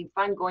time having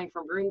fun going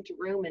from room to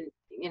room and,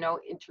 you know,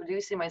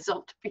 introducing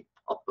myself to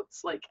people.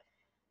 It's like,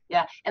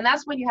 yeah. And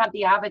that's when you have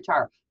the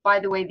avatar. By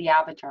the way, the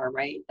avatar,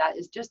 right? That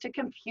is just a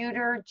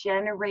computer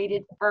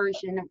generated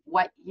version of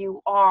what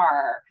you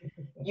are.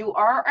 You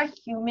are a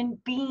human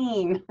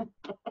being.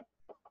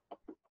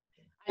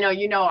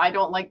 You know, I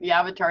don't like the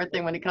avatar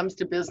thing when it comes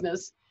to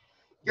business.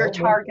 Your Don't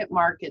mention, target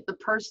market, the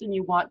person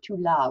you want to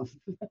love.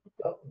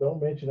 don't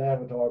mention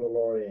Avatar to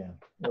LaurieAnn,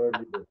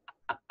 wherever you do.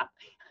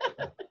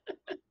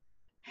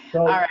 So,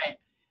 All right.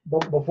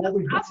 but before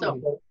we go,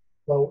 Awesome.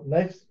 so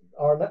next,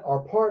 our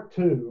part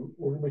two,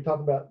 we're gonna be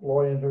talking about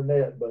LaurieAnn's her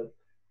net, but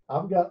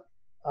I've got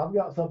I've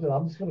got something.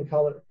 I'm just gonna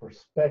call it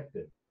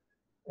perspective,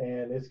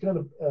 and it's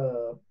gonna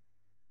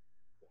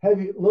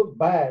have you look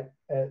back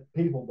at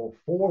people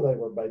before they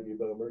were baby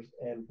boomers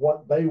and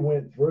what they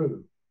went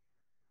through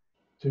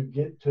to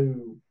get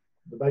to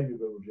the baby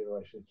boomer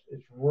generation.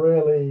 It's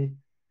really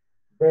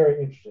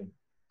very interesting.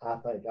 I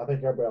think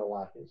everybody will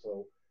like it.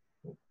 So,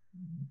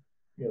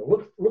 you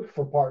know, look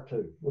for part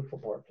two. Look for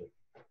part two.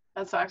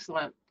 That's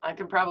excellent. I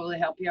can probably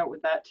help you out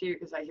with that too,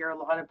 because I hear a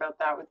lot about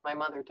that with my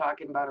mother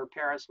talking about her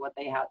parents, what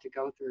they had to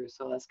go through.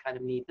 So that's kind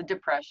of neat. The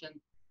depression.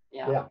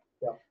 Yeah. Yeah,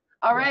 yeah.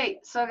 All right.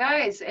 So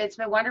guys, it's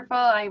been wonderful.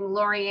 I'm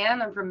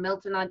LaurieAnn. I'm from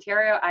Milton,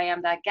 Ontario. I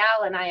am that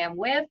gal, and I am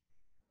with.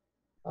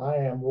 I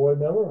am Roy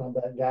Miller. I'm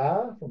that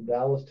guy from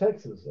Dallas,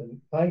 Texas. And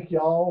thank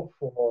y'all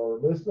for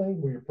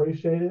listening. We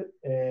appreciate it.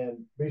 And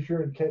be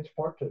sure to catch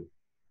part two.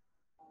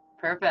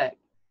 Perfect.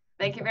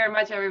 Thank you very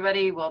much,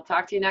 everybody. We'll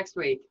talk to you next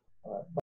week. All right.